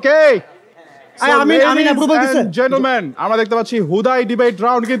ওকে আমিন approval দিছে gentlemen আমরা দেখতে পাচ্ছি হুদাই ডিবেট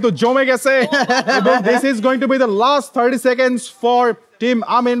রাউন্ড কিন্তু জমে গেছে এবং this is going to be the last 30 seconds for team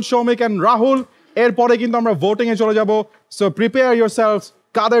Amin, Shoumik and Rahul এরপরে কিন্তু আমরা ভোটিং এ চলে যাব সো প্রিপেয়ার yourselves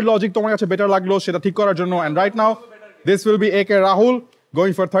কাদের লজিক তোমার কাছে বেটার লাগলো সেটা ঠিক করার জন্য and right now this will be K Rahul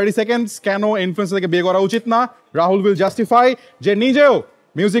going for 30 seconds কেন ইনফ্লুয়েন্সার থেকে বিয়ে করা উচিত না রাহুল will justify যে নিজেও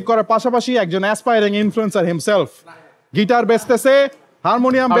মিউজিক করার পাশাপাশি একজন aspiring influencer himself guitar বেচতেছে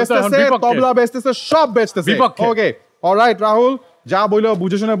harmonium বেচতেছে তবলা বেচতেছে সব বেচতেছে ওকে অলরাইট রাহুল যা বইলো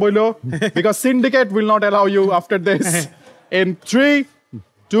বুঝে শুনে বইলো because syndicate will not allow you after this in 3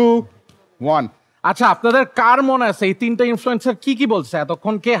 2 1 আচ্ছা আপনাদের কার মনে আছে এই তিনটা ইনফ্লুয়েন্সার কি কি বলছে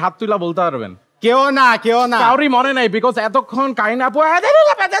এতক্ষণ কে হাত তুলা বলতে পারবেন কেউ না কাউরই মনে নাই বিকজ এতক্ষণ কারিনা আপু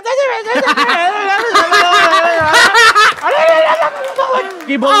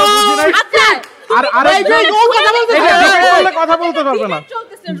কি বললো বুঝি নাই আর কথা বলতে পারবে না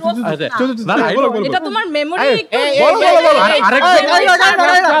এটা তোমার মেমরি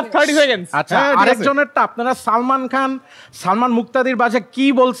আচ্ছা আরেকজনেরটা আপনারা সালমান মুক্তাদির বাজে কি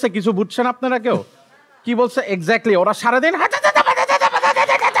বলছে কিছু বুঝছেন আপনারা কেউ কি বলছে এক্স্যাক্টলি ওরা সারাদিন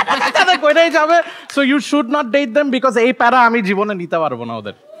কইরাই যাবে so you should not that them because এই প্যারা আমি জীবনে নিতে পারবো না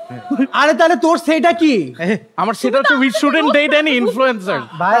ওদের আরে তাহলে তোর সেটা কি আমার সেটা হচ্ছে we shouldn't date any influencer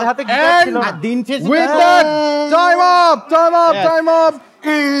ভাইয়ের হাতে গিটার ছিল না দিন শেষে with that time up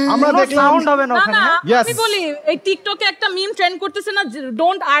আমরা দেখলাম সাউন্ড হবে না না ওখানে না Yes. আমি বলি এই টিকটকে একটা মিম ট্রেন্ড করতেছে না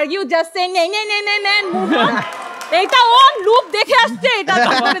ডোন্ট আর্গিউ জাস্ট সে নে নে নে নে নে মুভ অন এইটা ও লুপ দেখে আসছে এটা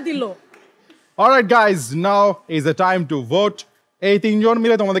করে দিল alright guys now is the time to vote এই তিনজন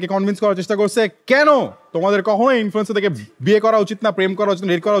মিলে তোমাদেরকে কনভিন্স করার চেষ্টা করছে কেন তোমাদের কখনোই ইনফ্লুয়েন্সার থেকে বিয়ে করা উচিত না প্রেম করা উচিত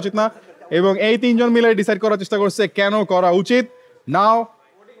না ডেট করা উচিত না এবং এই তিনজন মিলে ডিসাইড করার চেষ্টা করছে কেন করা উচিত নাও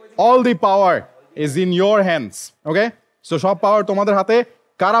all the power is in your hands okay so সব পাওয়ার তোমাদের হাতে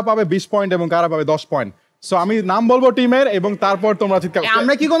কারা পাবে 20 পয়েন্ট এবং কারা পাবে 10 পয়েন্ট সো আমি নাম বলবো টিমের এবং তারপর তোমরা চিৎকার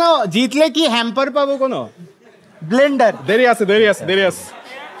আমরা কি কোনো জিতলে কি হ্যাম্পার পাবো কোনো ব্লেন্ডার দেরি আছে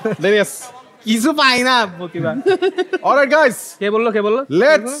কিছু পাই না প্রতিবার অলরাইট গাইস কে বললো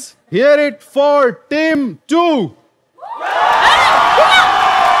let's hear it for team 2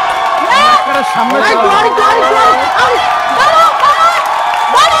 সামনে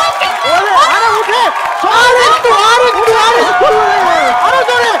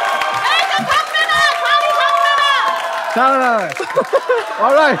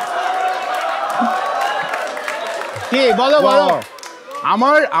অলরাইট কি বলো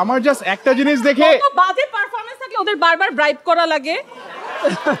আমার জাস্ট একটা জিনিস দেখে কত বাজে পারফরম্যান্স থাকলে ওদের বারবার ব্রাইব করা লাগে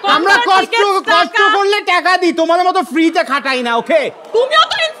আমরা কষ্ট করলে টাকা দিই তোমাদের মতো ফ্রিতে খাটাই না ওকে তুমিও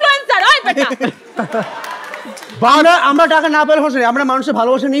তো ইনফ্লুয়েন্সার ওই বেটা আমরা টাকা না পেলে হোসে আমরা মানুষের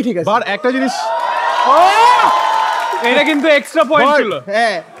ভালোবাসা নেই ঠিক আছে বার একটা জিনিস এটা কিন্তু এক্সট্রা পয়েন্ট ছিল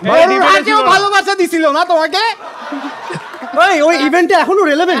হ্যাঁ কেউ ভালোবাসা দিছিল না তোমাকে ওই ইভেন্টে এখনো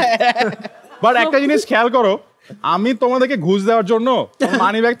রেলেভেন্ট বাট একটা জিনিস খেয়াল করো আমি তোমাদেরকে ঘুষ দেওয়ার জন্য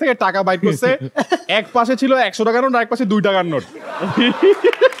মানি ব্যাগ থেকে টাকা বাইট করছে এক পাশে ছিল 100 টাকার নোট আর এক পাশে 2 টাকার নোট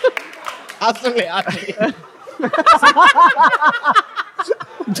আসলে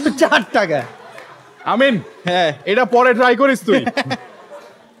 4 টাকা আমিন হ্যাঁ এটা পরে ট্রাই করিস তুই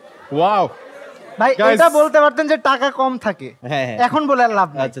ওয়াও ভাই Guys. এটা বলতে পারতেন যে টাকা কম থাকে হ্যাঁ। এখন বলে আর লাভ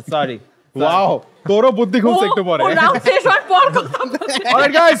নেই আচ্ছা সরি ওয়াও তোরও বুদ্ধি খুলছে একটু পরে রাউন্ড শেষ হওয়ার পর কথা বলছে।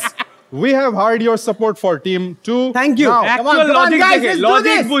 Alright guys we have heard your support for team 2 Thank you. Now, actual logic দেখে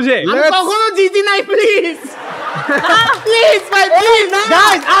লজিক বুঝে আমি কখনো জিতি নাই প্লিজ প্লিজ ভাই প্লিজ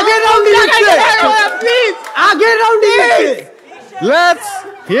গাইস আগের রাউন্ডে জিতছে প্লিজ আগের রাউন্ডে জিতছে let's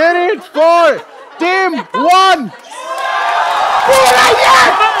hear it for team 1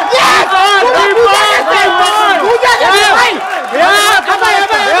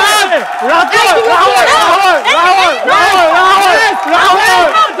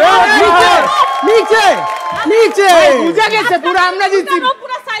 নিচে নিচে বুঝা গেছে পুরো আমরা জিতছি ও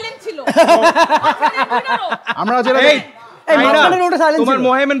পুরো সাইলেন্ট ছিল আমরা যেটা এই মাঝখানের ওটা সাইলেন্ট তোমার ছিল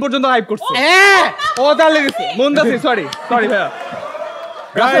মোহামেন পর্যন্ত হাইপ করছে হ্যাঁ ও তাহলে গেছে মুন্দাসি সরি ভাইয়া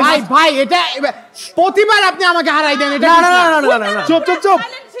ভাই এটা প্রতিবার আপনি আমাকে হারাই দেন এটা না না না না না চুপ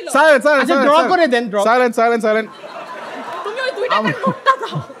সাইলেন্ট আচ্ছা ড্র করে দেন ড্র সাইলেন্ট তুমি ওই 2 টাকার নোটটা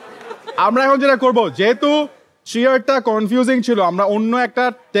দাও আমরা এখন যেটা করব যেহেতু চেয়ারটা কনফিউজিং ছিল আমরা অন্য একটা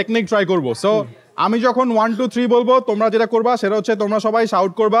টেকনিক ট্রাই করব সো আমি যখন 1 2 3 বলবো তোমরা যেটা করবা সেটা হচ্ছে তোমরা সবাই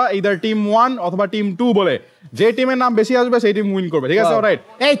শাউট করবা ইদার টিম 1 অথবা টিম 2 বলে যে টিমের নাম বেশি আসবে সেই টিম উইন করবে ঠিক আছে অলরাইট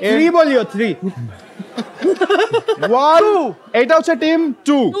এই 3 বলিও 3 1 এটা হচ্ছে টিম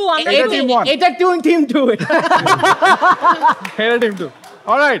 2 এটা টিম 1 এটা টিম 2 এটা টিম 2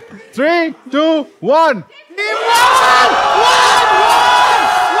 অলরাইট 3 2 1 টিম 1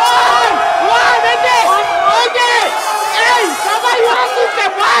 ওকে এই সবাই ওয়ান দিতে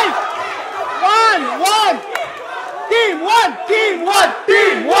ভাই 1 Team 1 Team 1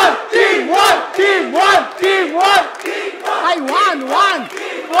 Team 1 Team 1 Team 1 Team 1 ভাই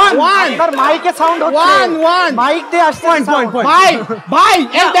 1 তার মাইকে সাউন্ড হচ্ছে 1 মাইক দিয়ে আসছে ভাই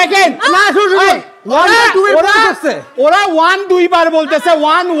এই দেখেন না শুনুন ওরা 1 দুইবার বলতেছে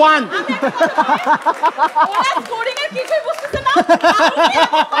 1 ওরা স্কোরিং এর কিছুই বুঝতেছে না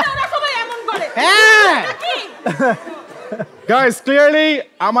ওরা সবাই এমন করে হ্যাঁ Guys, clearly,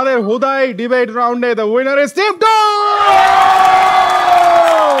 আমাদের হুদাই ডিবেট রাউন্ডে the winner is team 2!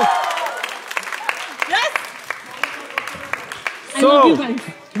 Yes. So,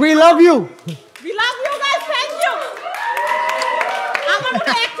 we love you We love you guys. Thank you. আমার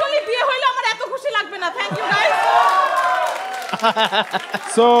মনে actually বিয়ে হইলো আমার এত খুশি লাগবে না. Thank you guys.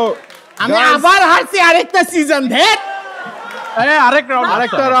 so আমি guys, আবার হারছি আরেকটা সিজন ধেত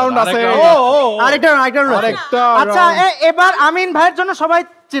আরেকটা রাউন্ড আছে আরেকটা আচ্ছা এবার আমিন ভাইয়ের জন্য সবাই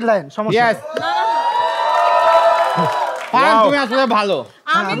চিল্লায়েন সমস্যা ইয়েস তুমি আসলে ভালো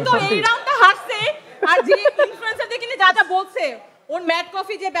আমিন তো এই রাউন্ডটা হারছে আর যে ইনফ্লুয়েন্সার দেখে যা যা বলছে ওর ম্যাট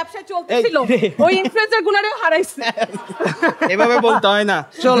কফি যে ব্যবসা চলতেছিল ওই ইনফ্লুয়েন্সার গুলারও হারাইছে এভাবে বলতে হয় না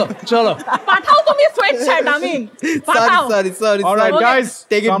চলো পাঠাও তুমি sweatshirt Amin Pathao sorry alright guys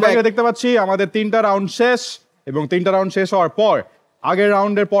Take it আমরা back. দেখতে পাচ্ছি আমাদের তিনটা রাউন্ড শেষ এবং তিনটা রাউন্ড শেষ হওয়ার পর আগের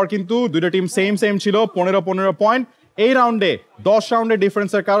রাউন্ডের পর কিন্তু দুটো টিম সেম ছিল 15 পয়েন্ট এই রাউন্ডে 10 রাউন্ডের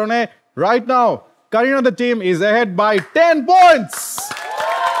ডিফারেন্সের কারণে right now Kareena the team is ahead by 10 points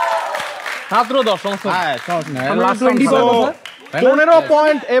ছাত্র 10 সমস্যা হ্যাঁ লাস্ট 15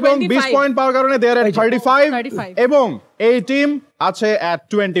 পয়েন্ট এবং 25 20 পয়েন্ট পাওয়ার কারণে দে আর এট 35 এবং এই টিম আছে at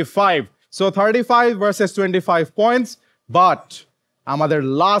 25 so 35 versus 25 points but আমাদের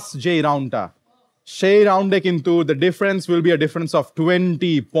লাস্ট যে রাউন্ডটা সেই রাউন্ডে কিন্তু the difference will be a difference of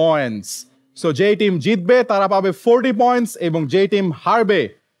 20 points so যে টিম জিতবে তারা পাবে 40 পয়েন্টস এবং যে টিম হারবে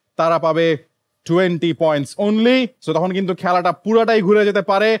তারা পাবে 20 পয়েন্টস অনলি সো তখন কিন্তু খেলাটা পুরোটাই ঘুরে যেতে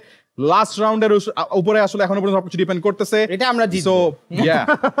পারে লাস্ট রাউন্ডের উপরে আসলে এখনো পর্যন্ত সবকিছু ডিপেন্ড করতেছে এটা আমরা জিতবো। সো ইয়া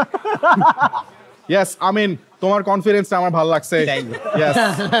ইয়েস আমিন তোমার কনফিডেন্সটা আমার ভালো লাগছে yes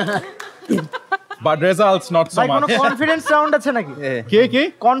but results not so ভাই কোনো মাচ কনফিডেন্স রাউন্ড আছে নাকি কি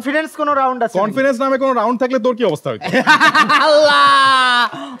কনফিডেন্স কোনো রাউন্ড আছে কনফিডেন্স নামে কোনো রাউন্ড থাকলে তোর কি অবস্থা হইতো আল্লাহ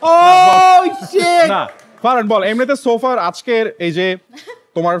ও শিট না ফারান বল এমনিতে সোফার আজকের এই যে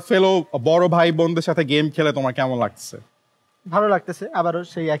তোমার ফেলো বড় ভাই বোনদের সাথে গেম খেলে তোমার কেমন লাগছে ভালো লাগতেছে আবারও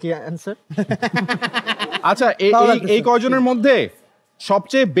সেই একই অ্যানসার আচ্ছা এই কয়জনের মধ্যে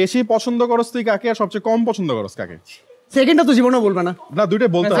সবচেয়ে বেশি পছন্দ করস তুই কাকে আর সবচেয়ে কম পছন্দ করস কাকে সেকেন্ডটা তো জীবনে বলবে না না দুইটা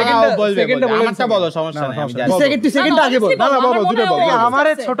বলতে হবে সেকেন্ডটা বলে আমারটা বলো সমস্যা নাই আমি জানি সেকেন্ডটা আগে বল না না বাবা দুইটা বল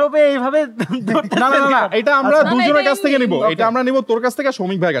আমারে ছোট পেয়ে এইভাবে না না না এটা আমরা আচ্ছা, দুজনের না, কাছ থেকে এটাই নিব এটা আমরা নিব তোর কাছ থেকে আর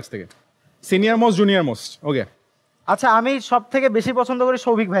সৌমিক ভাইয়ের কাছ থেকে সিনিয়র মোস্ট জুনিয়র মোস্ট ওকে আচ্ছা আমি সব থেকে বেশি পছন্দ করি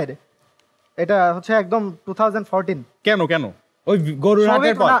সৌভিক ভাইরে এটা হচ্ছে একদম 2014 কেন ওই গরুর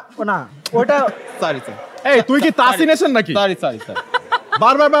হাটের সৌভিক পর না ওটা সরি এই তুই কি তাসিনেশন নাকি সরি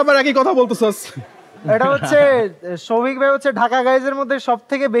বারবার একই কথা বলতেছস এটা হচ্ছে সৌভিক ভাই হচ্ছে ঢাকা গাইজের মধ্যে সব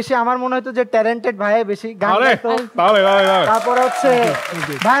থেকে বেশি আমার মনে হতো যে ট্যালেন্টেড ভাই বেশি গান আরে গাইতো তাহলে তারপরে হচ্ছে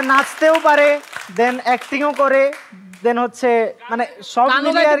ভাই নাচতেও পারে দেন অ্যাক্টিংও করে দেন হচ্ছে মানে সব গানও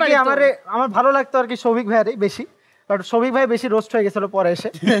মিলিয়ে আর গাইতে কি পারে তো। আমার ভালো লাগতো আর কি সৌভিক ভাইয়ারই বেশি বাট সৌভিক ভাই বেশি রোস্ট হয়ে গেছিল পরে এসে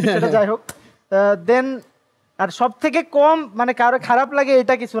সেটা যাই হোক দেন আর সব থেকে কম মানে কারো খারাপ লাগে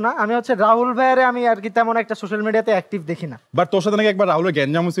এটা কিছু না আমি হচ্ছে রাহুল ভাইয়ারে আমি আর কি তেমন একটা সোশ্যাল মিডিয়াতে অ্যাক্টিভ দেখি না বাট তোর সাথে নাকি একবার রাহুলের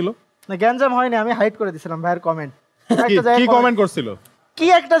গ্যাঞ্জাম ছিল না গ্যাঞ্জাম হয়নি আমি হাইড করে দিছিলাম ভাইয়ের কমেন্ট কি কমেন্ট করছিল কি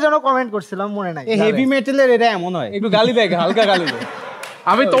একটা যেন কমেন্ট করছিলাম মনে নাই এই হেভি মেটালের এটা এমন হয় একটু গালি দেয় হালকা গালি দেয়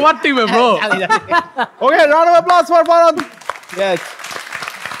আমি তোমার টিমে bro okay round of applause for Farhan yes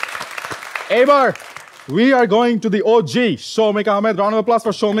এবার we are going to the OG Shoumik Ahmed round of applause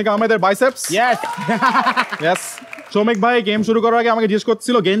for Shoumik Ahmed এর biceps ইয়েস yes Shoumik ভাই গেম শুরু করার আগে আমাকে জিজ্ঞেস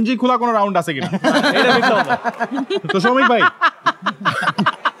করছিল গেঞ্জি খোলা কোনো রাউন্ড আছে কিনা এটা মিথ্যা কথা তো Shoumik ভাই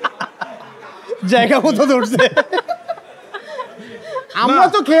জায়গা মতো ধরছে আমরা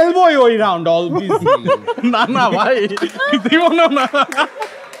তো খেলবোই ওই রাউন্ড না ভাই জীবনও না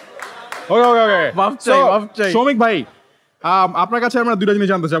ওকে মাফ চাই। Shoumik ভাই আপনার কাছে আমরা দুটো জিনিস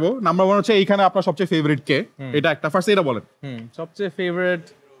জানতে চাবো নাম্বার 1 হচ্ছে এইখানে আপনার সবচেয়ে ফেভারিট কে এটা একটা ফার্স্ট এটা বলেন সবচেয়ে ফেভারিট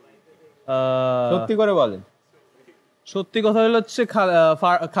সত্যি করে বলেন। সত্যি কথা হলো হচ্ছে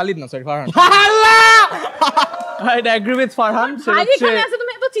খালিদ না sorry Farhan. I agree with Farhan. ভাই এখানে আছে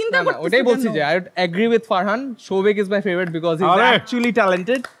তুমি এত চিন্তা করতেছো ওটাই বলছি যে I agree with Farhan. Shouvik is my favorite because he is actually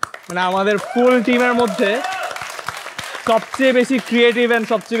talented. মানে আমাদের ফুল টিমের মধ্যে সবচেয়ে বেশি ক্রিয়েটিভ এন্ড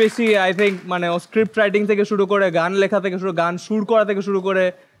সবচেয়ে বেশি আই থিংক মানে স্ক্রিপ্ট রাইটিং থেকে শুরু করে গান লেখা থেকে শুরু গান সুর করা থেকে শুরু করে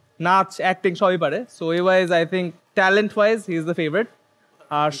নাচ অ্যাক্টিং সবই পারে। সো এই wise I think talent wise he is the favourite.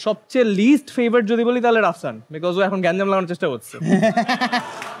 আর সবচেয়ে লিস্ট ফেভারিট যদি বলি তাহলে রাফসান, বিকজ ও এখন গ্যাঞ্জাম লাগানোর চেষ্টা করছে।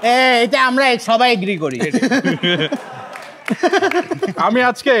 এটা আমরা সবাই এগ্রি করি। আমি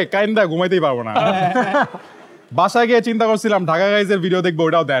আজকে কাইন্দা ঘুমাইতেই পারবো না। বাসায় গিয়ে চিন্তা করছিলাম ঢাকা গাইজের ভিডিও দেখবো,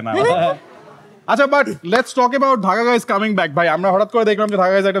 ওটাও দেয় না। আচ্ছা, but let's talk about Dhaka guys coming back. ভাই আমরা হঠাৎ করে দেখলাম যে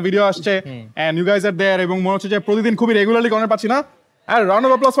ঢাকা গাইজ একটা ভিডিও আসছে এন্ড ইউ গাইজ আর দেয়ার, এবং মনে হচ্ছে যে প্রতিদিন খুবই রেগুলারলি কর্নার পাচ্ছি না। আর round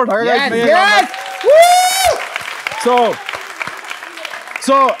of applause for Dhaka guys.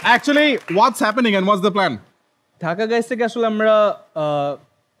 So actually what's happening and what's the plan? Dhaka guys থেকে আসলে আমরা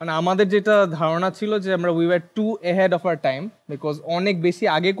মানে আমাদের যেটা ধারণা ছিল যে আমরা we were two ahead of our time, because অনেক বেশি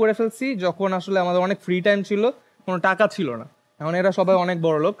আগে করে ফেলছি যখন আসলে আমাদের অনেক ফ্রি টাইম ছিল, কোনো টাকা ছিল না। এখন এরা সবাই অনেক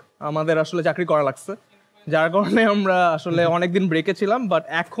বড় লোক, আমাদের আসলে চাকরি করা লাগছে, যার কারণে আমরা আসলে অনেকদিন ব্রেকে ছিলাম। বাট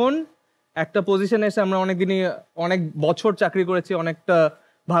এখন একটা পজিশনে এসে আমরা অনেক বছর চাকরি করেছি, অনেকটা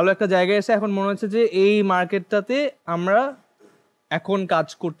ভালো একটা জায়গায় এসে এখন মনে হচ্ছে যে এই মার্কেটটাতে আমরা এখন কাজ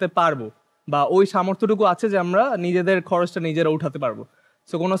করতে পারবো, বা ওই সামর্থ্যটুকু আছে যে আমরা নিজেদের খরচটা নিজেরা উঠাতে পারবো।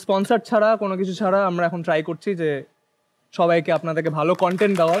 সো কোনো স্পন্সর ছাড়া কোনো কিছু ছাড়া আমরা এখন ট্রাই করছি যে সবাইকে আপনাদেরকে ভালো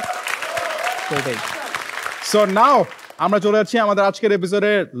কন্টেন্ট দেওয়ার। সো নাও আমরা চলে যাচ্ছি আমাদের আজকের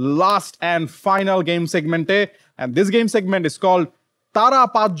এপিসোডের লাস্ট অ্যান্ড ফাইনাল গেম সেগমেন্টে, and this game segment is called তারা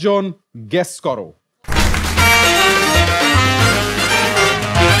পাঁচজন গেস করো।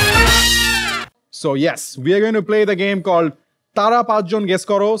 So yes, we are going to play the game called তারা পাঁচজন গেস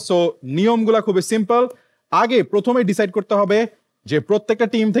করো। সো নিয়মগুলো খুবই সিম্পল। আগে প্রথমে ডিসাইড করতে হবে যে প্রত্যেকটা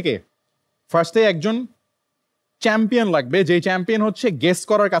টিম থেকে ফার্স্টে একজন চ্যাম্পিয়ন লাগবে, যে চ্যাম্পিয়ন হচ্ছে গেস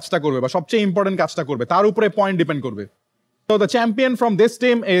করার কাজটা করবে বা সবচেয়ে ইম্পর্টেন্ট কাজটা করবে, তার উপরে পয়েন্ট ডিপেন্ড করবে। So the champion from this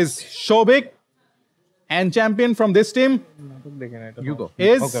team is Shoumik, and champion from this team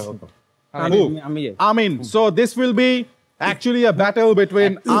is Amin. So this will be actually a battle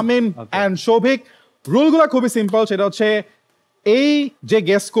between Amin and Shoumik. Rule গুলা খুবই সিম্পল, সেটা হচ্ছে এই যে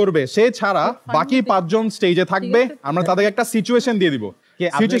গেস করবে সে ছাড়া বাকি পাঁচজন স্টেজে থাকবে, আমরা তাদেরকে একটা সিচুয়েশন দিয়ে দিব।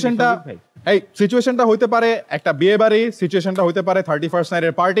 সিচুয়েশনটা হইতে পারে একটা বিয়ে বাড়ি, সিচুয়েশনটা হইতে পারে 31st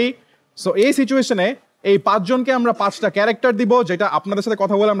নাইটের পার্টি। সো এই সিচুয়েশনে এই পাঁচজনকে আমরা পাঁচটা ক্যারেক্টার দিব, যেটা আপনাদের সাথে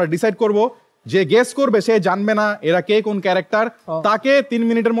কথা বলে আমরা ডিসাইড করব। যে গেস করবে সে জানবে না এরা কে কোন ক্যারেক্টার, তাকে 3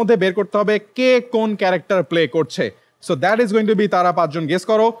 মিনিটের মধ্যে বের করতে হবে কে কোন ক্যারেক্টার প্লে করছে। So that is going to B তারা পাঁচজন গেস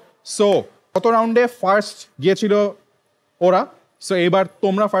করো। সো কত রাউন্ডে ফার্স্ট গিয়েছিল ওরা, সো এবার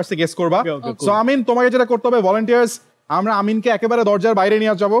তোমরা ফার্স্টে গেস করবা। সো আমিন, তোমাকে যেটা করতে হবে, ভলান্টিয়ার্স আমরা আমিনকে একেবারে দরজার বাইরে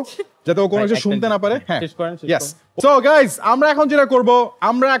নিয়ে যাবো যাতে ও কোনো কিছু শুনতে না পারে। হ্যাঁ, ইয়েস। সো গাইস, আমরা এখন যেটা করব,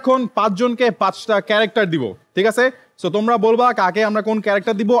 আমরা এখন পাঁচজনকে পাঁচটা ক্যারেক্টার দিব, ঠিক আছে? সো তোমরা বলবা কাকে আমরা কোন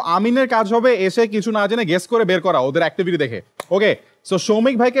ক্যারেক্টার দিব। আমিনের কাজ হবে এসে কিছু না জেনে গেস করে বের করা ওদের অ্যাক্টিভিটি দেখে। ওকে, সো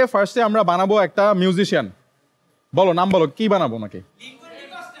সৌমিক ভাইকে ফার্স্টে আমরা বানাবো একটা মিউজিশিয়ান। বলো, নাম বলো, কি বানাবো নাকি?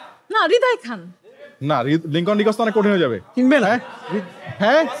 না, হৃদয় খান। না, লিঙ্কন ডিকস্ট অনেক কঠিন হয়ে যাবে। কিনবে না?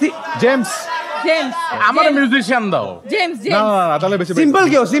 হ্যাঁ, জেমস। জেমস, আমার মিউজিশিয়ান দাও। জেমস, না না না, তাহলে বেশি সিম্পল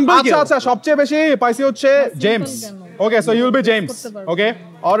কেউ, সিম্পল কেউ। আচ্ছা আচ্ছা, সবচেয়ে বেশি পাইছি হচ্ছে James. Okay, so you will be James. Okay,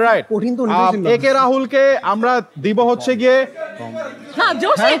 alright. কঠিন তো একে রাহুলকে আমরা দিব হচ্ছে গিয়ে না,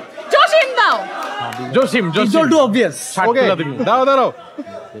 জসিম, জসিম দাও। Jasim, Jasim two obvious. ওকে, দাঁড়াও দাঁড়াও।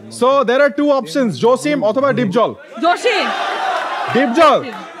 So there R two options, Jasim অথবা ডিপজল। জসিম, ডিপজল।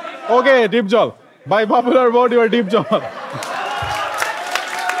 ওকে, Dipjol. By popular vote you R Dipjol.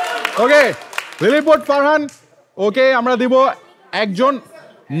 Okay, lilliput Farhan. ওকে, আমরা দিব একজন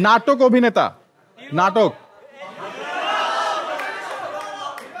নাটক অভিনেতা। নাটক।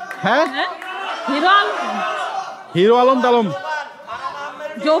 হ্যাঁ, হিরো আলম টালম।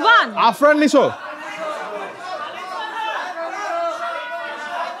 জোবান, আফরান নিশো।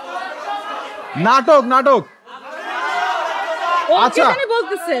 নাটক, নাটক। আচ্ছা, কে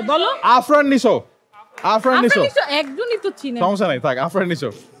বলতেছে বলো? আফরান নিশো। আফরান নিশো একজনই তো চিনে। সমস্যা নাই, থাক, আফরান নিশো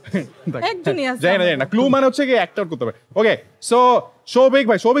একজনই আছে। যাই না, যাই না, ক্লু মানে হচ্ছে কি অ্যাক্টর করতে হবে। ওকে, সো সৌভিক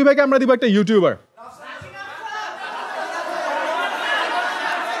ভাই, সৌভিক ভাইকে আমরা দিব একটা ইউটিউবার।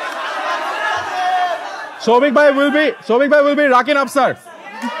 সৌভিক ভাই উইল বি রাকিন আফসার।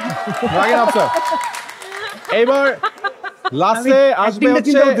 রাকিন আফসার। এবার লাস্টে আসবে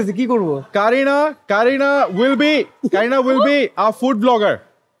হচ্ছে কি করব? Kareena will be a food blogger.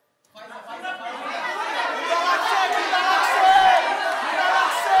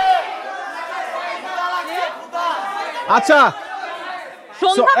 আচ্ছা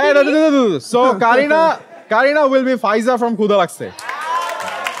so Kaarina will be Faiza from Khuda Lagse.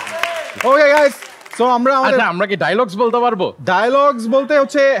 Okay guys, so আমরা কি ডায়লগস বলতে পারবো? ডায়লগস বলতে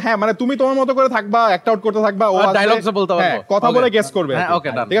হচ্ছে হ্যাঁ মানে তুমি তোমার মতো করে থাকবা, একটা আউট করতে থাকবা, ও ডায়লগস বলতে পারবো, কথা বলে গেস করবে। হ্যাঁ ওকে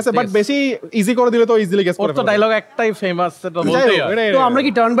ডান, ঠিক আছে, বাট বেশি ইজি করে দিলে তো ইজিলি গেস করবে। ওর তো ডায়লগ একটাই ফেমাস, সেটা বলতেই হয়। তো আমরা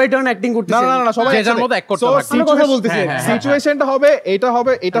কি টার্ন বাই টার্ন অ্যাক্টিং করতেছি? না সবাই যে যার মতো এক করতে থাকবে। আমি কথা বলতেছি। সিচুয়েশনটা হবে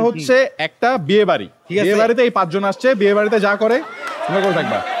এটা হচ্ছে একটা বিয়ে বাড়ি। বিয়ে বাড়িতে এই 5 জন আসছে, বিয়ে বাড়িতে যা করে তুমি করে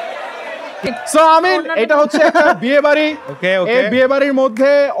থাকবা। সো আমিন, এটা হচ্ছে একটা বিয়ে বাড়ি। এই বিয়ে বাড়ির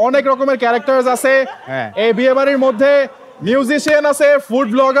মধ্যে অনেক রকমের ক্যারেক্টারস আছে। এই বিয়ে বাড়ির মধ্যে মিউজিশিয়ান আছে, ফুড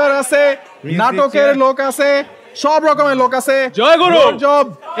ব্লগার আছে, নাটকের লোক আছে, সব রকমের লোক আছে। জয় গুরু। জব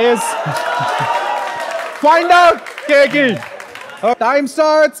ইজ ফাইন্ড আউট কে কি। Time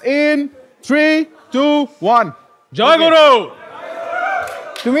starts in 3 2 1। জয় গুরু।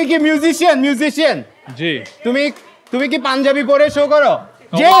 তুমি কি মিউজিশিয়ান? জি। তুমি কি পাঞ্জাবি পরে শো করো?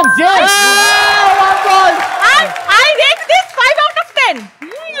 James I rate this 5 out of 10.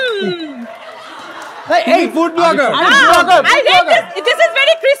 Hey, food blogger. I rate this is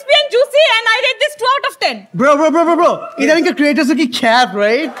very crispy and juicy and I rate this 2 out of 10. Bro. इधर के creators की cap,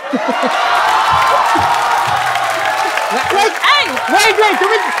 right? Wait,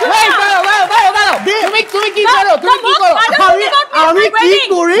 তুমি কি করো? আমি কি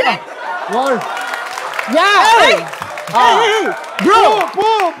করি? Bro,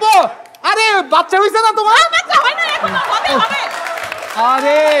 আরে বাচ্চা হইছে না তোমার? বাচ্চা হয় না এখন, হবে।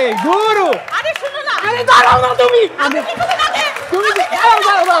 আরে গুরু, আরে শুনো না, আরে দাঁড়াও না তুমি। তুমি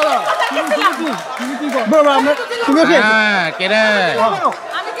Bro, তুমি okay? কে রে?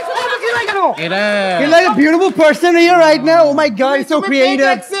 আমি কিছু না কে রে? You're like a beautiful person here right now. Oh my god, it's so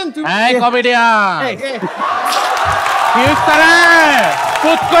creative. এই কমেডিয়ান, কি করে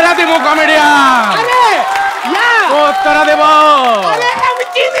পুত করে দিব কমেডিয়ান? আরে পুত করে দেব। আরে আমি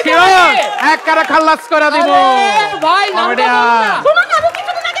চিনি কি এক করে খালাস করে দিব ভাই। কমেডিয়ান। শুনো না, আমি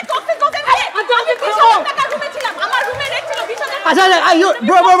কিছু না আগে কফি আমি 20,000 টাকা রুমে ছিলাম, আমার রুমে রেট ছিল 20,000 টাকা। আচ্ছা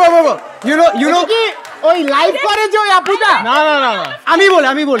bro. You know কি ওই লাইভ করে যে ওই আপুটা? না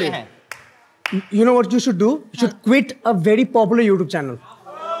আমি বলি You know what you should do? You should quit a very popular YouTube channel.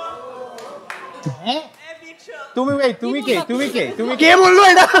 তুমি কে? কে বললো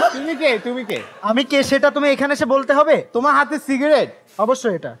এটা? তুমি কে? আমি কে সেটা তুমি এখানে এসে বলতে হবে? তোমার হাতে সিগারেট?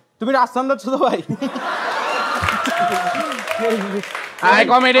 অবশ্যই এটা। তুমি রাফসান দার ছোট ভাই? এই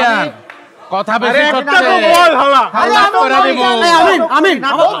কমেডিয়ান, কথা বেশি করতে বল হালা। খালাস করে দিব। আমিন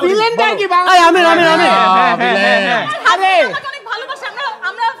ভিলেনটা কি বাংলা? আমিন আরে আমাকে অনেক ভালোবাসে,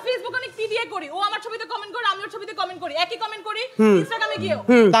 আমরা ফেসবুকে অনেক পিডিএ করি, ও আমার ছবিতে কমেন্ট করে, আমি ওর ছবিতে কমেন্ট করি, একই কমেন্ট করি ইনস্টাগ্রামে গিয়েও।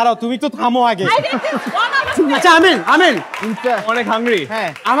 দাঁড়াও, তুমি তো থামো আগে। I rate this 1 out of 10. আচ্ছা আমিন অনেক হাংরি। হ্যাঁ,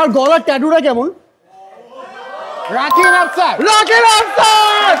 আমার গলার ট্যাটুটা কেমন? রাখি রাফসান।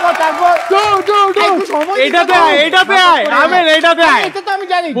 এইটাতে আয় আমিন, এইটাতে আয়। এটা তো আমি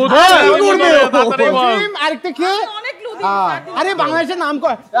জানি। আরেকটা কি? অনেক লুদি। আরে বাংলাদেশের নাম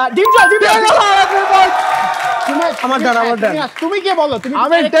কর। ডিম জল। আমার ডান তুমি কে বলো? তুমি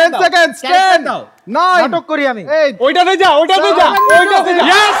আমিন 10 seconds 10 9 নাটক করি আমি। ওইটাতে যা।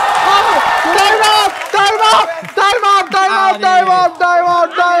 ইয়েস। Time out.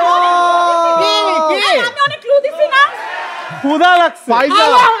 আমি অনেক লুদি দিছি না। ক্ষুধা লাগছে। ফাইজা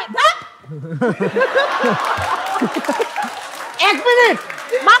এক মিনিট।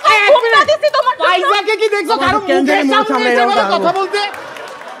 মাথায় ঘুমটা দিছি তোমার জন্য। ফাইজাকে কি দেখছো? কারণ কেন্দ্রের মুখ সামনে এরকম কথা বলতে।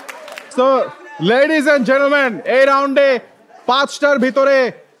 সো লেডিজ এন্ড জেন্টলম্যান, এই রাউন্ডে 5টার ভিতরে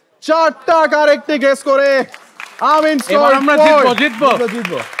 4টা কারেক্টলি গেস করে আমিন স্কোর। এবার আমরা জিতবো।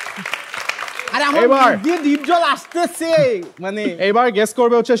 আরে আমার এবার মুখ দিয়ে ডিপ জল আসতেছে, মানে এবার গেস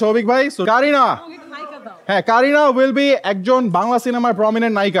করবে হচ্ছে শৌভিক ভাই। কারিনা, হ্যাঁ কারিনা উইল বি একজন বাংলা সিনেমার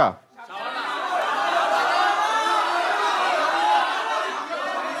প্রমিনেন্ট নায়িকা।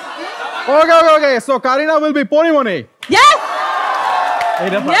 Okay. So Kaarina will be Porimoni. Yes.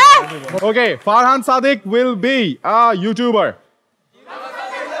 Yes. Okay. Farhan Sadiq will be a YouTuber.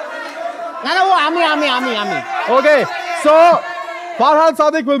 না ও আমি Okay. So Farhan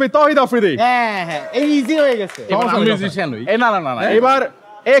Sadiq will be Tawhid Afridi. হ্যাঁ এই ইজি হয়ে গেছে। মিউজিশিয়ান হই। না এবার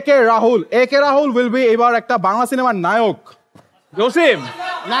AK Rahul will be এবার একটা বাংলা সিনেমার নায়ক। জসিম।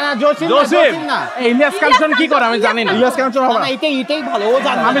 না জসিম না। ইলিয়াস কাঞ্চন কি করে আমি জানি না। ইলিয়াস কাঞ্চন হবে না। এটাই ভালো, ও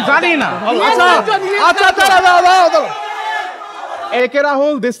জানে। আমি জানি না। আচ্ছা দাও। AK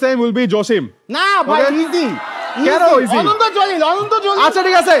Rahul this time will be Josim. না ভাই ইজি। কেন easy? অনন্ত জলিল। আচ্ছা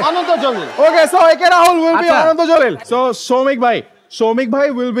ঠিক আছে। Ananta Jalil. Okay, so AK Rahul will be আচ্ছা। অনন্ত জলিল। So Shoumik ভাই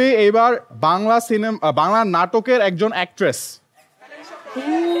will be এবার বাংলা নাটকের একজন অ্যাক্ট্রেস।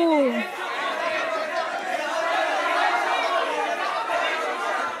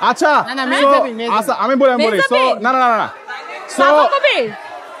 আচ্ছা না, আচ্ছা আমি বলি সো না সো সাফা কবির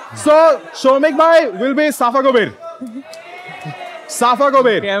সো শৌমিক ভাই উইল বি সাফা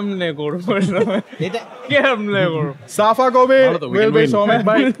কবির কেমনে করব এটা কেমনে করব সাফা কবির উইল বি শৌমিক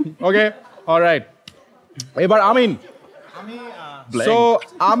ভাই ওকে অলরাইট এবার আমিন সো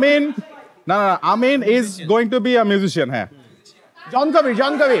আমিন না আমিন is going to be a musician হ্যাঁ জন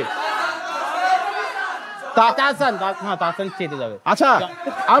কবির তাহসান চেতে যাবে আচ্ছা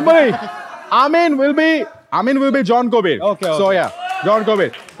Amin will be Jon Kobir. Okay. So yeah, Jon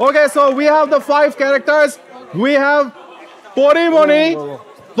Kobir. Okay, so we have the 5 characters. We have Porimoni,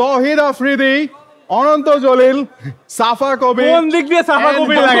 Tauhid Afridi, Ananto Jalil, Safa Kobir. কোন দিক দিয়ে সাফা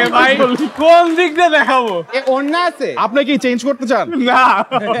কবির লাগে ভাই কোন দিক দিয়ে দেখাবো এ অন্য আছে আপনি কি চেঞ্জ করতে চান? না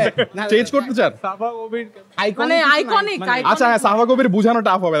চেঞ্জ করতে চান? সাফা কবির মানে আইকনিক আচ্ছা হ্যাঁ সাফা কবির বুঝানো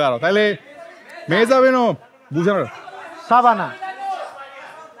টাফ হবে দাঁড়াও তাহলে মেজাবিনো বুঝানো সাবানা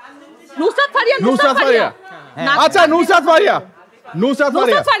নুসরাত ফারিয়া আচ্ছা নুসরাত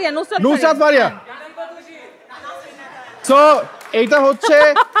ফারিয়া সো এইটা হচ্ছে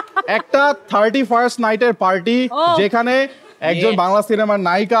একটা 31st নাইটের পার্টি যেখানে একজন বাংলা সিনেমার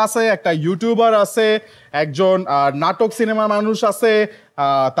নায়িকা আছে একটা ইউটিউবার আছে একজন নাটক সিনেমার মানুষ আছে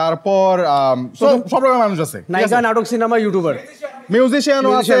তারপর সব রকমের মানুষ আছে নায়িকা নাটক সিনেমা ইউটিউবার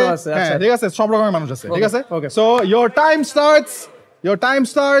মিউজিশিয়ানও আছে হ্যাঁ ঠিক আছে সব রকমের মানুষ আছে ঠিক আছে so your time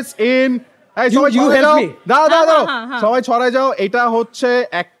starts in সবাই ছড়ায় যাও এটা হচ্ছে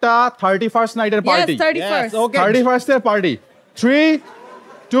একটা 31st নাইটের পার্টি 31st এর পার্টি 3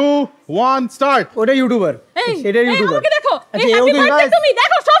 2 1 স্টার্ট ওটা ইউটিউবার এটা ইউটিউবার আমাকে দেখো হ্যাপি বার্থডে টু মি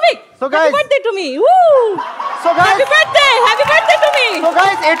দেখো Shouvik happy birthday to me happy birthday to me তো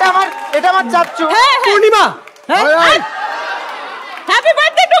গাইস এটা আমার চাচ্চু পূর্ণিমা happy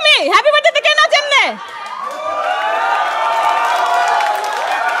birthday to me happy birthday কে না জানলে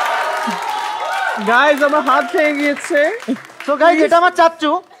গাইস আমার হাত ভেঙে গিয়েছে তো গাইস এটা আমার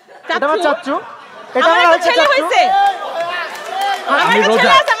চাচ্চু এটা আমার ছেলে হইছে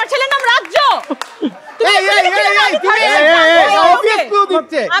আমার ছেলের নাম রাজ্য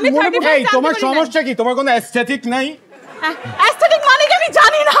তোমার সমস্যা কি তোমার কোনো অ্যাস্থেটিক নাই অ্যাস্থেটিক মানে কি আমি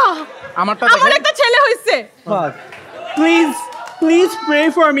জানি না আমার একটা ছেলে হইছে প্লিজ প্রে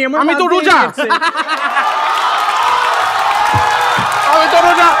ফর মি আমি তো রোজা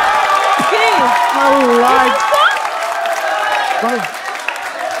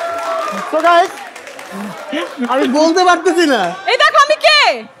তো গাইস আমি বলতে পারতেছি না এই দেখো আমি কে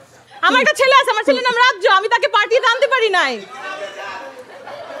আমার একটা ছেলে আছে আমার ছেলের নাম রাজ্য আমি তাকে পার্টিতে আনতে পারি নাই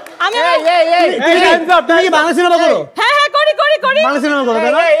আমি তুমি কি বাংলা সিনেমা করো হ্যাঁ করি বাংলা সিনেমা করো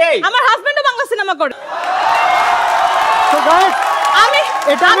আমার হাজবেন্ডও বাংলা সিনেমা করে তো গাইস আমি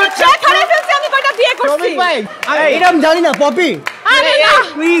চেক হারিয়ে ফেলছি আমি কয়টা বিয়ে করছি এটা আমি জানি না পপি আরে না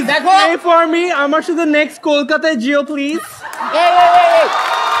প্লিজ দেখো প্রে ফর মি আমার সাথে নেক্সট কলকাতায় জিও প্লিজ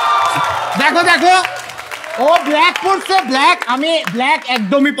দেখো ও ব্ল্যাক পরছে ব্ল্যাক আমি ব্ল্যাক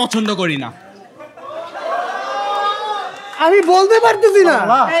একদমই পছন্দ করি না আমি বলতে পারতেছি না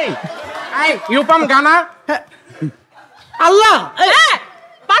এই ইউপাম গানা আল্লাহ হ্যাঁ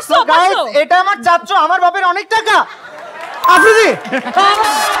পারছো গাইস এটা আমার চাচ্চু আমার বাপের অনেক টাকা আফ্রিদি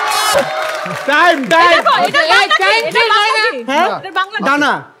টাইম দেখো এটা বাংলা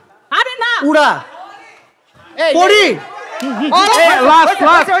ডানা আরে না উড়া পড়ি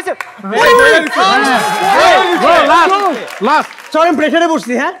লাস্ট চরম প্রেসারে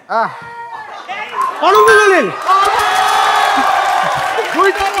বসছি হ্যাঁ অনন্ত জলিল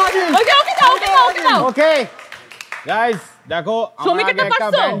ওকে গাইস দেখো আমার শৌমিকেরটা আগে একটা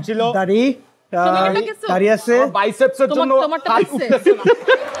পারছো? ব্যান্ড ছিল দাড়ি দাড়ি আছে বাইসেপসের জন্য তোমারটা হাত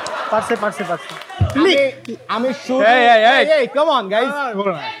পারছে পারছে আমি শুরু এই কাম অন গাইস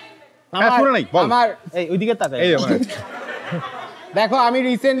আমার এই ওইদিকে তাকাই দেখো আমি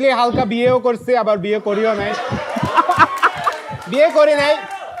রিসেন্টলি হালকা বিয়েও করছি আবার বিয়ে করিও নাই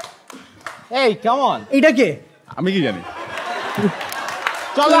এই কাম অন এটা কে আমি কি জানি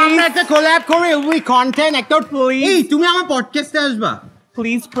চলো আমরা একটা কোল্যাব করি উই কন্টেন্ট একটা এই তুমি আমার পডকাস্টে আসবা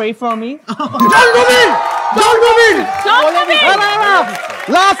please pray for me John Kabir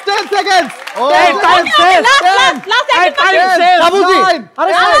last 10 seconds বাবুজি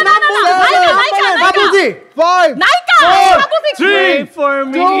আরে বাবুজি 5 নায়িকা 3 for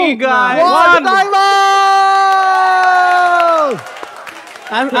me guys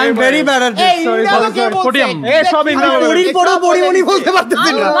I'm very bad at this. Sorry. Podium সব পরিমণি বলতে পারতেছি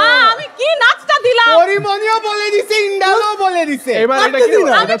না আমি কি নাচটা দিলাম পরিমনিও বলে দিছে ইন্ডালও বলে দিছে এবার এটা কি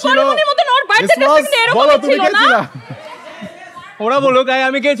আমি পরিমণির মতো ওর বার্থডে ড্রেসিং এরকম বলো তুমি ছিল কে না ছিলা ওরা বলো গাই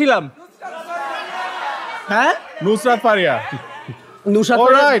আমি কে ছিলাম হ্যাঁ নুসরাত ফারিয়া নুশাত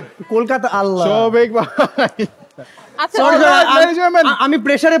Alright. কলকাতা আল্লাহ শৌভিক ভাই আচ্ছা Sorry, Alright, sorry, ladies and gentlemen. আমি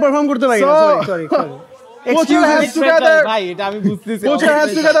প্রেসারে পারফর্ম করতে পারি না So- sorry Put your hands together. ভাই এটা আমি বুঝতেছি Put your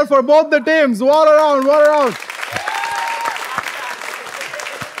hands together for both the teams. One around.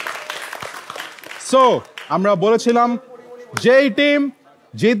 So, আমরা বলেছিলাম যেই টিম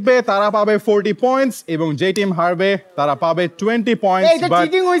জিতবে তারা পাবে 40 পয়েন্টস এবং যেই টিম হারবে তারা পাবে 20 পয়েন্টস এটা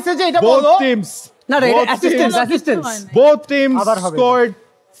চিটিং হইছে যে এটা বলো both teams না রে both অ্যাসিস্ট্যান্স both teams আবার হবে। scored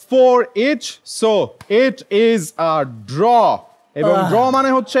 4 each, so it is a draw এবং draw মানে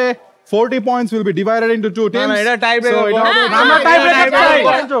হচ্ছে 40 points will be divided into two teams. না, এটা tie breaker So, এটা হবে। হবে- আমরা tie-breaker চাই।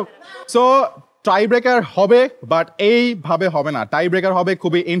 So টাই ব্রেকার হবে বাট এইভাবে হবে না টাই ব্রেকার হবে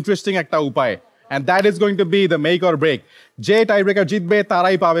খুবই ইন্টারেস্টিং একটা উপায় and that is going to be the make or break যে টাই ব্রেকার জিতবে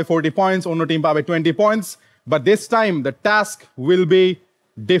তারাই পাবে 40 points অন্য টিম পাবে 20 points but this time the task will be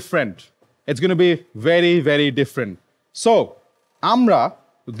different it's going to be very very different so আমরা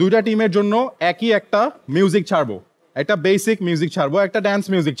দুইটা টিমের জন্য একই একটা মিউজিক ছাড়বো একটা বেসিক মিউজিক ছাড়বো একটা ড্যান্স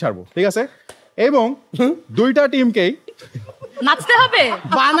মিউজিক ছাড়বো ঠিক আছে এবং দুইটা টিমকেই নাচতে হবে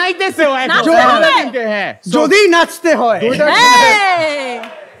বানাইতেছে ও এখন নাচতে হবে হ্যাঁ যদি নাচতে হয় দুইটা এই!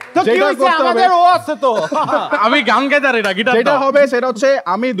 তো কি যেটা হইছে করতে হবে- আমাদের ও আছে তো আমি গান গাইতে পারি না গিটার যেটা হবে সেটা হচ্ছে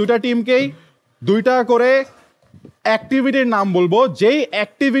আমি দুইটা টিমকেই দুইটা করে অ্যাক্টিভিটির নাম বলবো যেই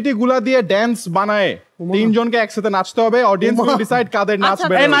অ্যাক্টিভিটি গুলা দিয়ে ড্যান্স বানায় তিনজনকে একসাথে নাচতে হবে অডিয়েন্স উইল ডিসাইড কাদের নাচ আচ্ছা,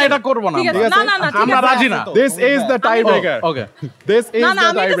 এই না বেটার এটা করব না ঠিক আছে ঠিক আছে? না না না ঠিক আমরা আছে রাজি না this is the tie breaker okay this is না না দ্য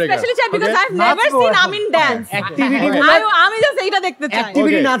আমি টাই এটা ব্রেকার স্পেশালি চাই because I have never seen Amin dance activity আমি জাস্ট এইটা দেখতে চাই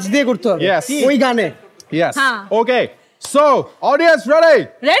অ্যাক্টিভিটি Okay. নাচ দিয়ে করতে হবে Yes. ওই গানে ইয়েস হ্যাঁ। Okay so audience ready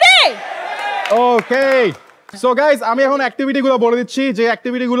ready okay so guys আমি এখন অ্যাক্টিভিটি গুলো বলে দিচ্ছি যে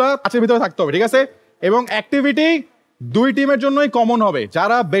অ্যাক্টিভিটি গুলো আছে ভিতরে থাকতে হবে ঠিক আছে এবং অ্যাক্টিভিটি দুই টিমের জন্যই কমন হবে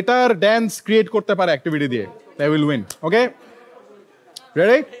যারা বেটার ড্যান্স ক্রিয়েট করতে পারে অ্যাক্টিভিটি দিয়ে they will win okay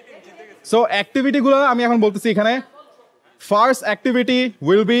ready so activity গুলো আমি এখন বলতেছি এখানে ফার্স্ট অ্যাক্টিভিটি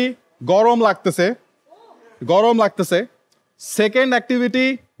উইল বি গরম লাগতেছে second activity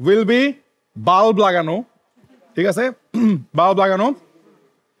will be bulb লাগানো ঠিক আছে বাল্ব লাগানো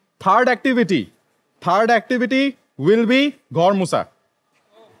থার্ড অ্যাক্টিভিটি উইল বি ঘর মুছা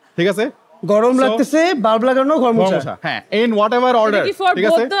ঠিক আছে গরম So- লাগতেছে বাল্ব লাগানো ঘর ঘর মোছা মুছা হ্যাঁ in whatever order কি for ঠিক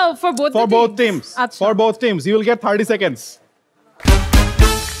both আছে the for both for the both teams আচ্ছা for both teams you will get 30 seconds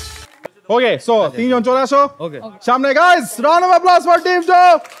okay so তিনজন চলে আসো সামনে guys round of applause for team 2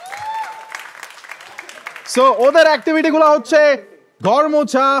 so ওদের অ্যাক্টিভিটি গুলো হচ্ছে ঘর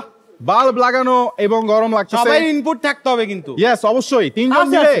মোছা বাল্ব লাগানো এবং গরম লাগতেছে সবাই ইনপুট থাকতে হবে কিন্তু ইয়েস অবশ্যই তিনজন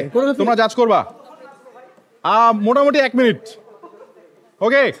আছে, মিলে আছে, কোনো তোমরা জাজ করবা মোটামুটি 1 minute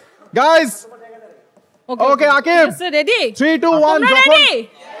okay guys Okay, Akib. Ready 3 2 1 তোমরা যখন ready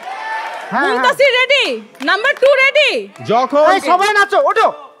Muntasir ready number 2 ready যখন এই সবাই নাচো ওঠো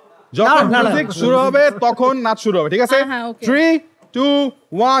যখন না, না, মিউজিক শুরু হবে তখন নাচ শুরু হবে ঠিক আছে হ্যাঁ, okay. 3 2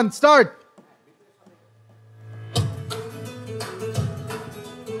 1 স্টার্ট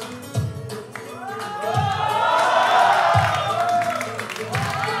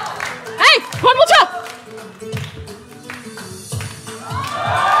এই ফোন মুছো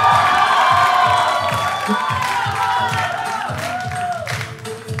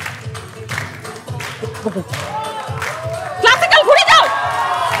ক্লাসিক্যাল ঘুরে যাও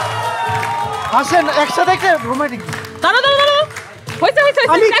আসেন একসাথে একটা রোমান্টিক দাঁড়া দাঁড়া দাঁড়া হইছে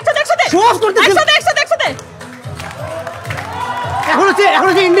আমি একসাথে show off করতেছি। একসাথে এখন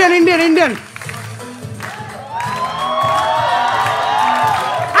হচ্ছে ইন্ডিয়ান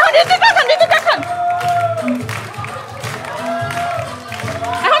এখন ঋতু দেখান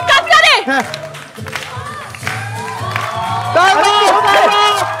এখন কাজ করে হ্যাঁ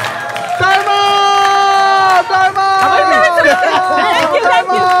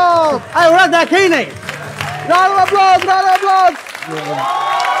আর ওরা দেখেই নাই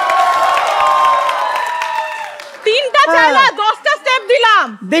তিনটা চাইলা 10টা স্টেপ দিলাম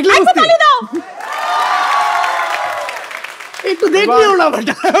দেখলে একটু বুঝতে। তালি দাও একটু দেখলিও না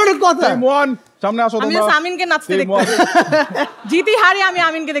বেটা ওটা কথা টিম 1 সামনে আসো আমি তোমরা জাস্ট আমিনকে নাচতে Team দেখতে one. চাই জিতি হারি আমি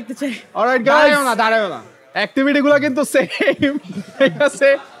আমিনকে দেখতে চাই অলরাইট দাঁড়ায়ও গাইস না দাঁড়ায়ও না অ্যাক্টিভিটি গুলো কিন্তু সেম ঠিক আছে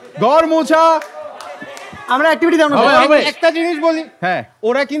ঘর মোছা আমরা অ্যাক্টিভিটি দাও না একটা জিনিস বলি হ্যাঁ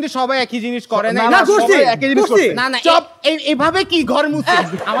ওরা কিন্তু সবাই একই জিনিস করে না না করছি সবাই একই জিনিস করছি। করছে। না না এইভাবে কি ঘর মুছে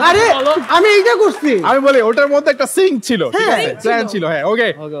আরে আমি এইটা করছি আমি বলি ওটার মধ্যে একটা সিঙ্ক ছিল ঠিক হ্যাঁ। আছে প্ল্যান ছিল হ্যাঁ ওকে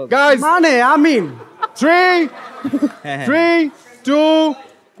গাইস মানে আমিন 3 3 2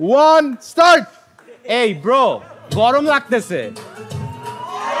 1 স্টার্ট এই ব্রো গরম লাগতেছে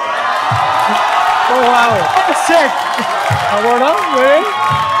Sick.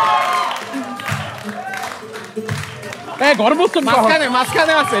 এই গর্বস্তুন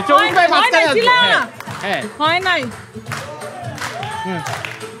মাঝখানে আছে চৌমিক ভাই মাঝখানে আছে হ্যাঁ হয় নাই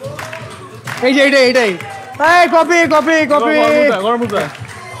এই যে এইটাই এই কপি গরম বুঝা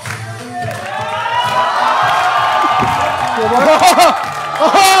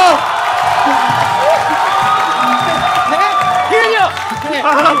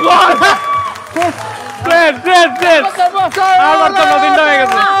ট্রেন আমার তো নদিনটা হয়ে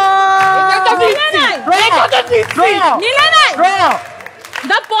গেছে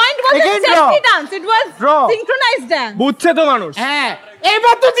The point wasn't safety dance, it was synchronized dance. বুঝছে তো মানুষ হ্যাঁ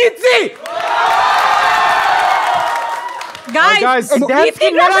এইবার তো জিতছি Guys, dance কি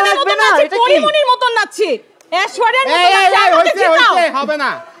মেলা লাগবে না এটা কি পরিমণির মতন নাচছি ঐশ্বরিয়ার মতন নাচছি হবে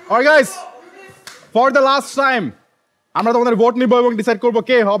না Alright guys, for the last time, আমরা তোমাদের ভোট নিব এবং ডিসাইড করব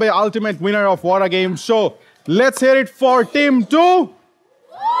কে হবে ultimate winner of What a Game Show. Let's hear it for team 2.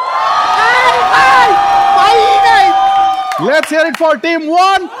 Let's hear it for team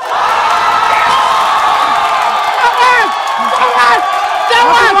 1.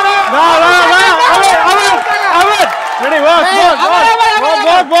 Ready, work.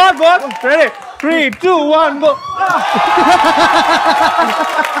 Ready, 3, 2, 1, go.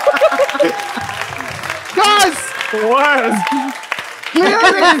 Guys,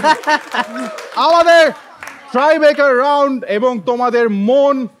 আমাদের ট্রাইব্রেকার রাউন্ড এবং তোমাদের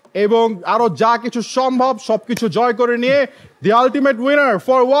মন এবং আরো যা কিছু সম্ভব সবকিছু জয় করে নিয়ে the ultimate winner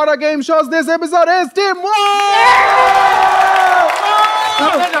for What a Game Shows this episode is team 1.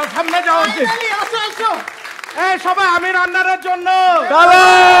 সামনে যাও উচিত এই সবাই আমির আন্নারের জন্য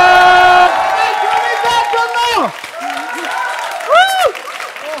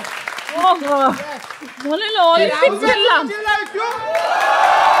মনে হলো অলিম্পিক খেললাম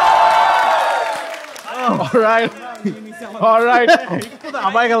All right.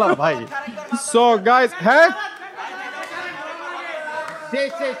 আমায় গেলাম ভাই So guys, hey?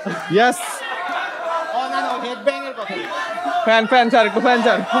 Yes. Fan, ছাড়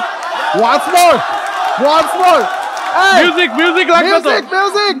Once more. Hey. Music লাগবে তো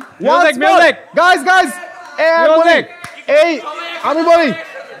Music. Music. Guys. Music. এই আমি বলি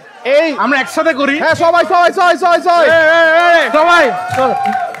এই আমরা একসাথে করি হ্যাঁ সবাই সবাই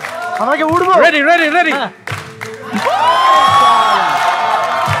আমাকে উঠবো রেডি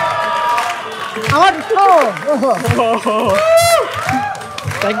আমার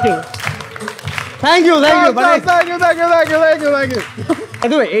থ্যাংক ইউ মানে Thank you.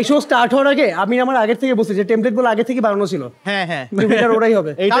 একদম এই শো স্টার্ট হওয়ার আগে আমি আমার আগের থেকে বলছি যে টেমপ্লেট গুলো আগে থেকে বানানো ছিল হ্যাঁ উইনার ওরাই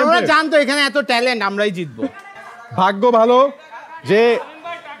হবে এই আমরা template। জানতো এখানে এত ট্যালেন্ট আমরাই জিতবো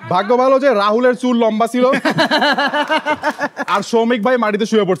ভাগ্য ভালো যে রাহুলের চুল লম্বা ছিল আর সৌমিক ভাই মাটিতে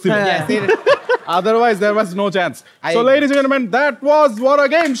শুয়ে পড়ছিল otherwise there was no chance so ladies and gentlemen that was What a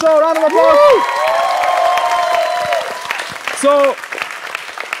Game Show round of applause so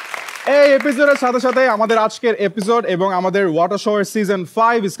এই এপিসোডের সাথে আমাদের আজকের এপিসোড এবং আমাদের What a Show season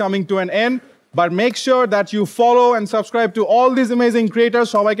 5 is coming to an end but make sure that you follow and subscribe to all these amazing creators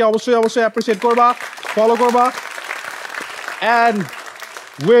সবাইকে অবশ্যই appreciate করবা ফলো করবা and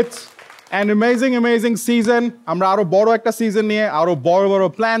with an amazing season আমরা আরো বড় একটা সিজন নিয়ে আরো বড়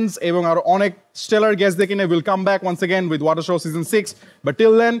plans এবং আরো অনেক stellar guests দেখে নিয়ে will come back once again with What a Show season 6 but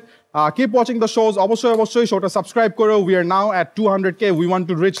till then keep watching the shows অবশ্যই showটা subscribe করো we are now at 200k we want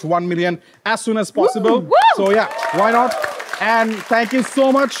to reach 1 million as soon as possible so yeah why not and thank you so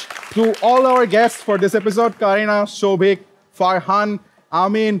much to all our guests for this episode Kaarina, Shouvik, Farhan,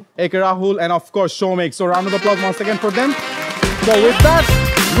 Amin, K Rahul and of course Shoumik so round of applause once again for them so with that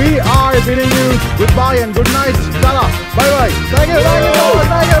we are bidding you goodbye and good night. Tala. Bye bye. Thank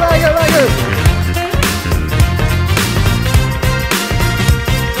you.